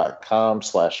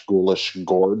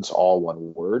facebook.com/ghoulishgourds, all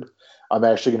one word. I'm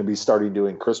actually going to be starting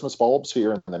doing Christmas bulbs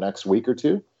here in the next week or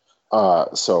two.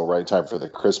 So right in time for the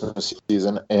Christmas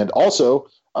season. And also,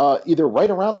 either right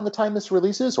around the time this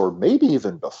releases or maybe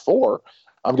even before,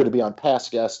 I'm going to be on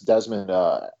past guest Desmond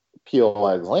Peel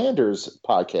Alexander's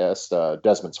podcast,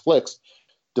 Desmond's Flicks,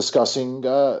 discussing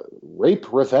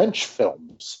rape revenge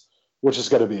films, which is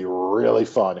going to be really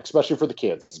fun, especially for the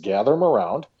kids. Gather them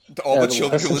around. All the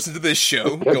children who listen to this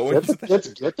show. Get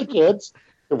the kids,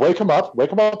 wake them up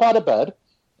out of bed,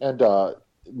 and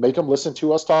make them listen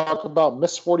to us talk about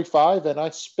Miss 45 and I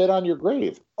Spit on Your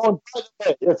Grave. Oh, and by the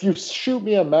way, if you shoot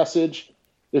me a message,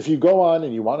 if you go on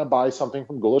and you want to buy something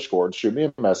from Ghoulish Gourds, shoot me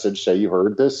a message, say you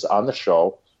heard this on the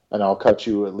show, and I'll cut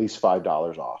you at least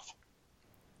 $5 off.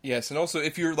 Yes, and also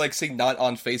if you're like say not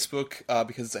on Facebook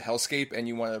because it's a hellscape and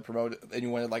you want to promote and you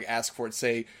want to like ask for it,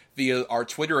 say via our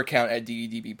Twitter account at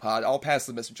DEDBpod, I'll pass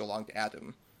the message along to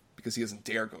Adam because he doesn't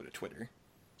dare go to Twitter.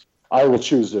 I will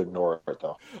choose to ignore it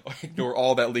though. Ignore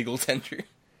all that legal tender.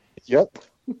 Yep.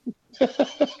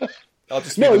 I'll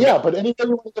just but anywhere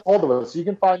you want to get hold of us, you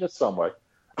can find us some way.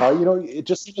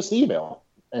 Just send us an email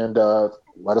and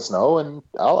let us know, and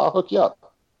I'll hook you up.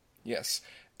 Yes.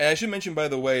 And I should mention, by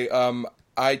the way,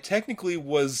 I technically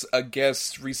was a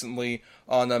guest recently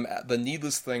on the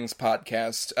Needless Things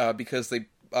podcast because they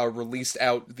released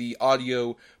out the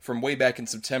audio from way back in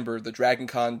September, the Dragon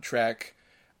Con track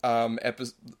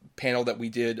panel that we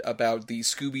did about the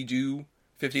Scooby-Doo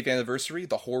 50th anniversary,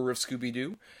 the horror of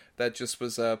Scooby-Doo. That just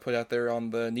was put out there on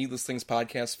the Needless Things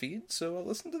podcast feed, so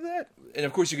listen to that. And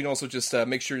of course, you can also just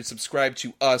make sure to subscribe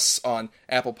to us on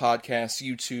Apple Podcasts,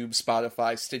 YouTube,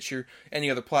 Spotify, Stitcher, any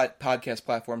other podcast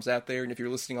platforms out there. And if you're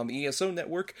listening on the ESO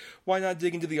network, why not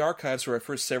dig into the archives for our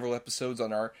first several episodes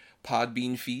on our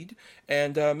Podbean feed,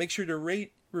 and make sure to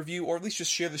rate, review, or at least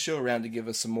just share the show around to give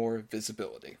us some more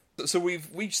visibility. So we've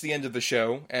reached the end of the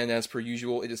show, and as per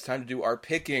usual, it is time to do our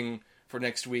picking for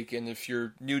next week. And if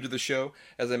you're new to the show,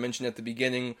 as I mentioned at the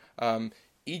beginning,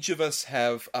 each of us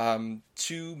have 2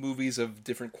 movies of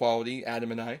different quality, Adam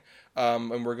and I,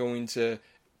 and we're going to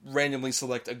randomly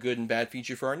select a good and bad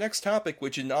feature for our next topic,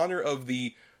 which in honor of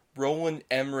the Roland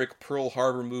Emmerich Pearl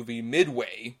Harbor movie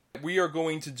Midway, we are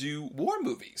going to do war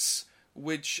movies,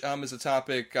 which is a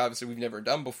topic obviously we've never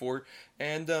done before,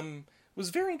 and was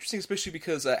very interesting, especially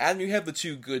because, Adam, you have the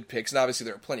 2 good picks, and obviously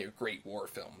there are plenty of great war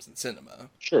films in cinema.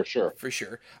 Sure. For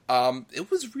sure.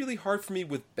 It was really hard for me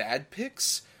with bad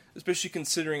picks, especially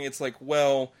considering it's like,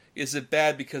 well, is it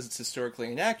bad because it's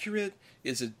historically inaccurate?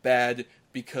 Is it bad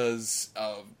because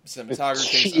of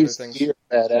cinematography and other things?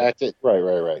 Bad acting.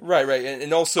 Right. Right,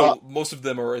 and also most of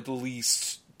them are at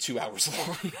least 2 hours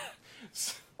long.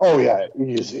 Oh, yeah,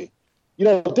 easy.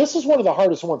 This is one of the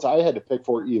hardest ones I had to pick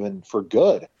for, even for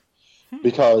good.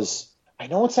 Because I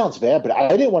know it sounds bad, but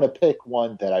I didn't want to pick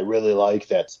one that I really like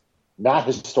that's not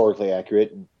historically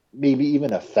accurate and maybe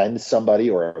even offend somebody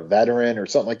or a veteran or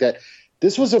something like that.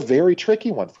 This was a very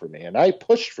tricky one for me, and I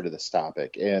pushed for this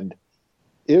topic, and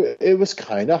it was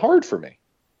kind of hard for me.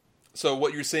 So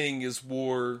what you're saying is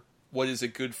war, what is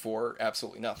it good for?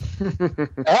 Absolutely nothing.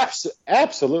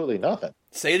 Absolutely nothing.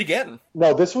 Say it again.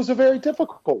 No, this was a very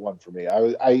difficult one for me.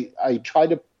 I tried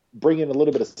to bring in a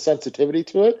little bit of sensitivity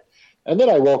to it. And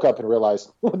then I woke up and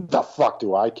realized, what the fuck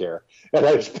do I care? And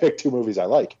I just picked 2 movies I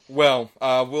like. Well,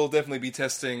 we'll definitely be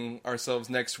testing ourselves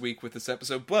next week with this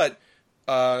episode. But,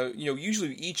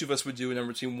 usually each of us would do a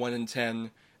number between 1 and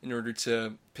 10 in order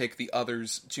to pick the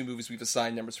others 2 movies we've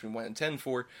assigned numbers between 1 and 10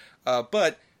 for.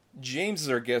 But James is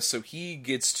our guest, so he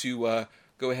gets to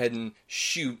go ahead and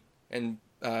shoot and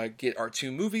get our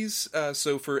 2 movies.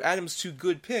 So for Adam's 2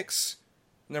 good picks,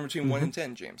 number between 1 and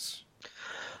 10, James.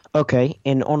 Okay,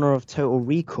 in honor of Total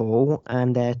Recall,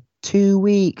 and 2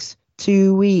 weeks,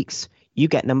 you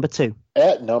get number 2.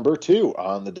 At number 2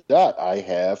 on the dot, I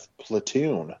have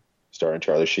Platoon. starring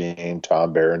Charlie Sheen,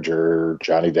 Tom Berenger,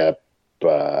 Johnny Depp,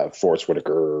 Forrest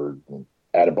Whitaker,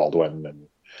 Adam Baldwin, and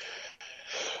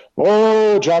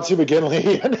John C.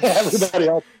 McGinley, and everybody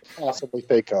else I can possibly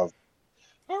think of.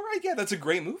 All right, yeah, that's a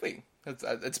great movie.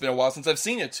 It's been a while since I've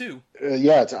seen it, too.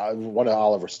 Yeah, it's one of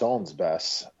Oliver Stone's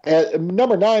best. At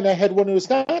number 9, I had one who was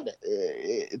not...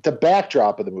 the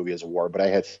backdrop of the movie is a war, but I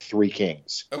had Three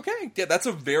Kings. Okay, yeah, that's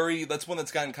one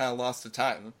that's gotten kind of lost to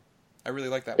time. I really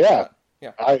like that one.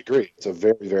 Yeah, I agree. It's a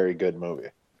very, very good movie.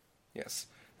 Yes.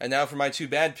 And now for my 2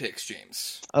 bad picks,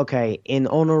 James. Okay, in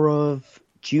honor of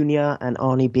Junior and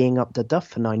Arnie being up to Duff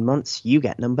for 9 months, you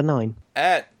get number 9.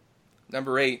 At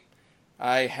number 8,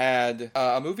 I had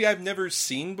a movie I've never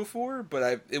seen before,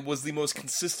 but it was the most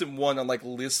consistent one on like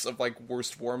lists of like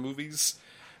worst war movies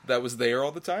that was there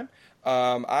all the time.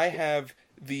 I have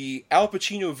the Al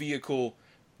Pacino vehicle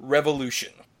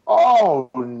Revolution. Oh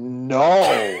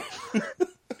no!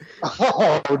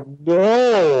 Oh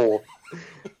no!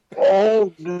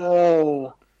 Oh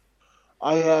no!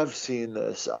 I have seen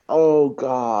this. Oh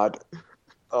God.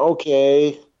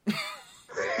 Okay.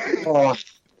 Oh.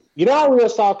 You know how we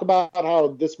always talk about how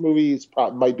this movie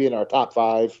might be in our top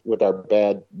 5 with our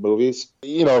bad movies?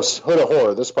 You know, Hood of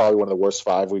Horror, this is probably one of the worst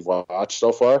 5 we've watched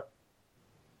so far.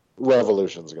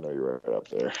 Revolution's going to be right up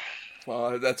there.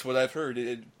 Well, that's what I've heard.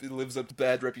 It lives up to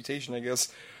bad reputation, I guess.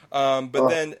 But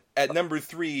then at number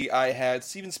 3, I had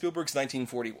Steven Spielberg's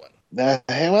 1941.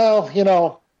 Well, you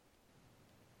know,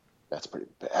 that's pretty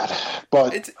bad.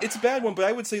 But it's a bad one, but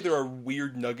I would say there are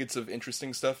weird nuggets of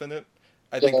interesting stuff in it.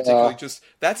 I think particularly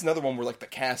that's another one where like the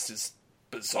cast is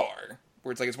bizarre.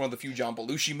 Where it's like it's one of the few John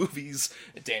Belushi movies.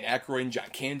 Dan Aykroyd and John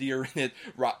Candy are in it.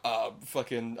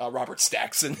 Robert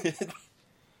Stack's in it.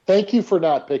 Thank you for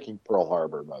not picking Pearl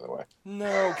Harbor, by the way.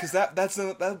 No, because that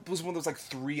was one of those like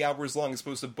 3 hours long, as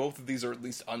opposed to both of these are at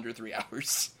least under 3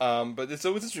 hours. But it's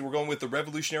interesting. We're going with the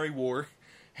Revolutionary War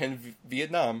and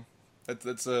Vietnam.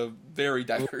 That's a very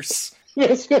diverse.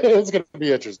 It's going to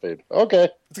be interesting. Okay.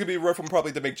 It's going to be a rough one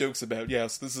probably to make jokes about.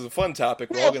 Yes, this is a fun topic.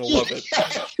 We're all going to love it.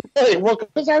 Hey, well,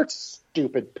 because our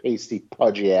stupid, pasty,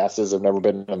 pudgy asses have never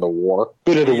been in the war.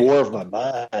 Been in the war of my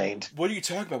mind. What are you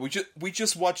talking about? We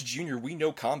just watched Junior. We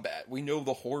know combat. We know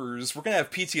the horrors. We're going to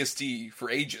have PTSD for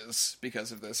ages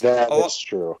because of this. That's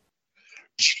true.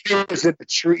 Junior's in the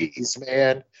trees,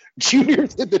 man.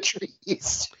 Junior's in the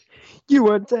trees. You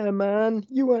weren't there, man.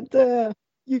 You weren't there.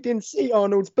 You didn't see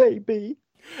Arnold's baby.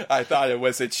 I thought it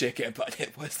was a chicken, but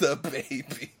it was the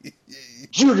baby.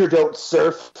 Junior don't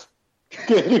surf.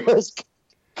 Anyways,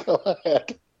 go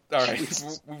ahead. All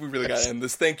right, we really got to end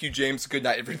this. Thank you, James. Good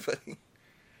night, everybody.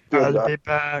 I'll be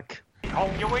back.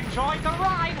 Hope you enjoyed the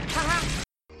ride.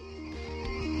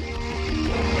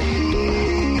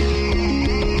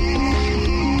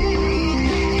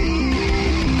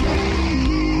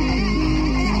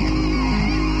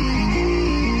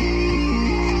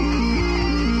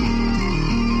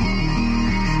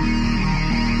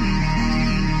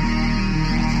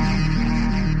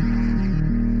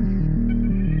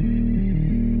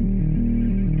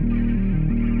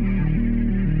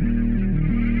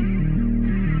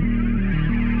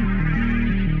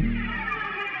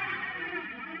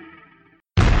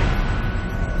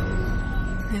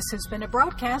 This has been a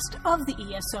broadcast of the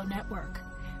ESO Network.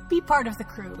 Be part of the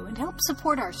crew and help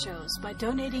support our shows by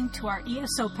donating to our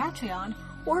ESO Patreon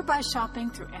or by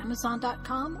shopping through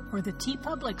Amazon.com or the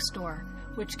TeePublic store,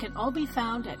 which can all be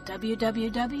found at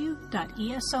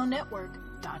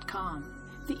www.esonetwork.com.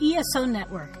 The ESO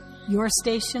Network, your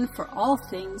station for all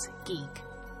things geek.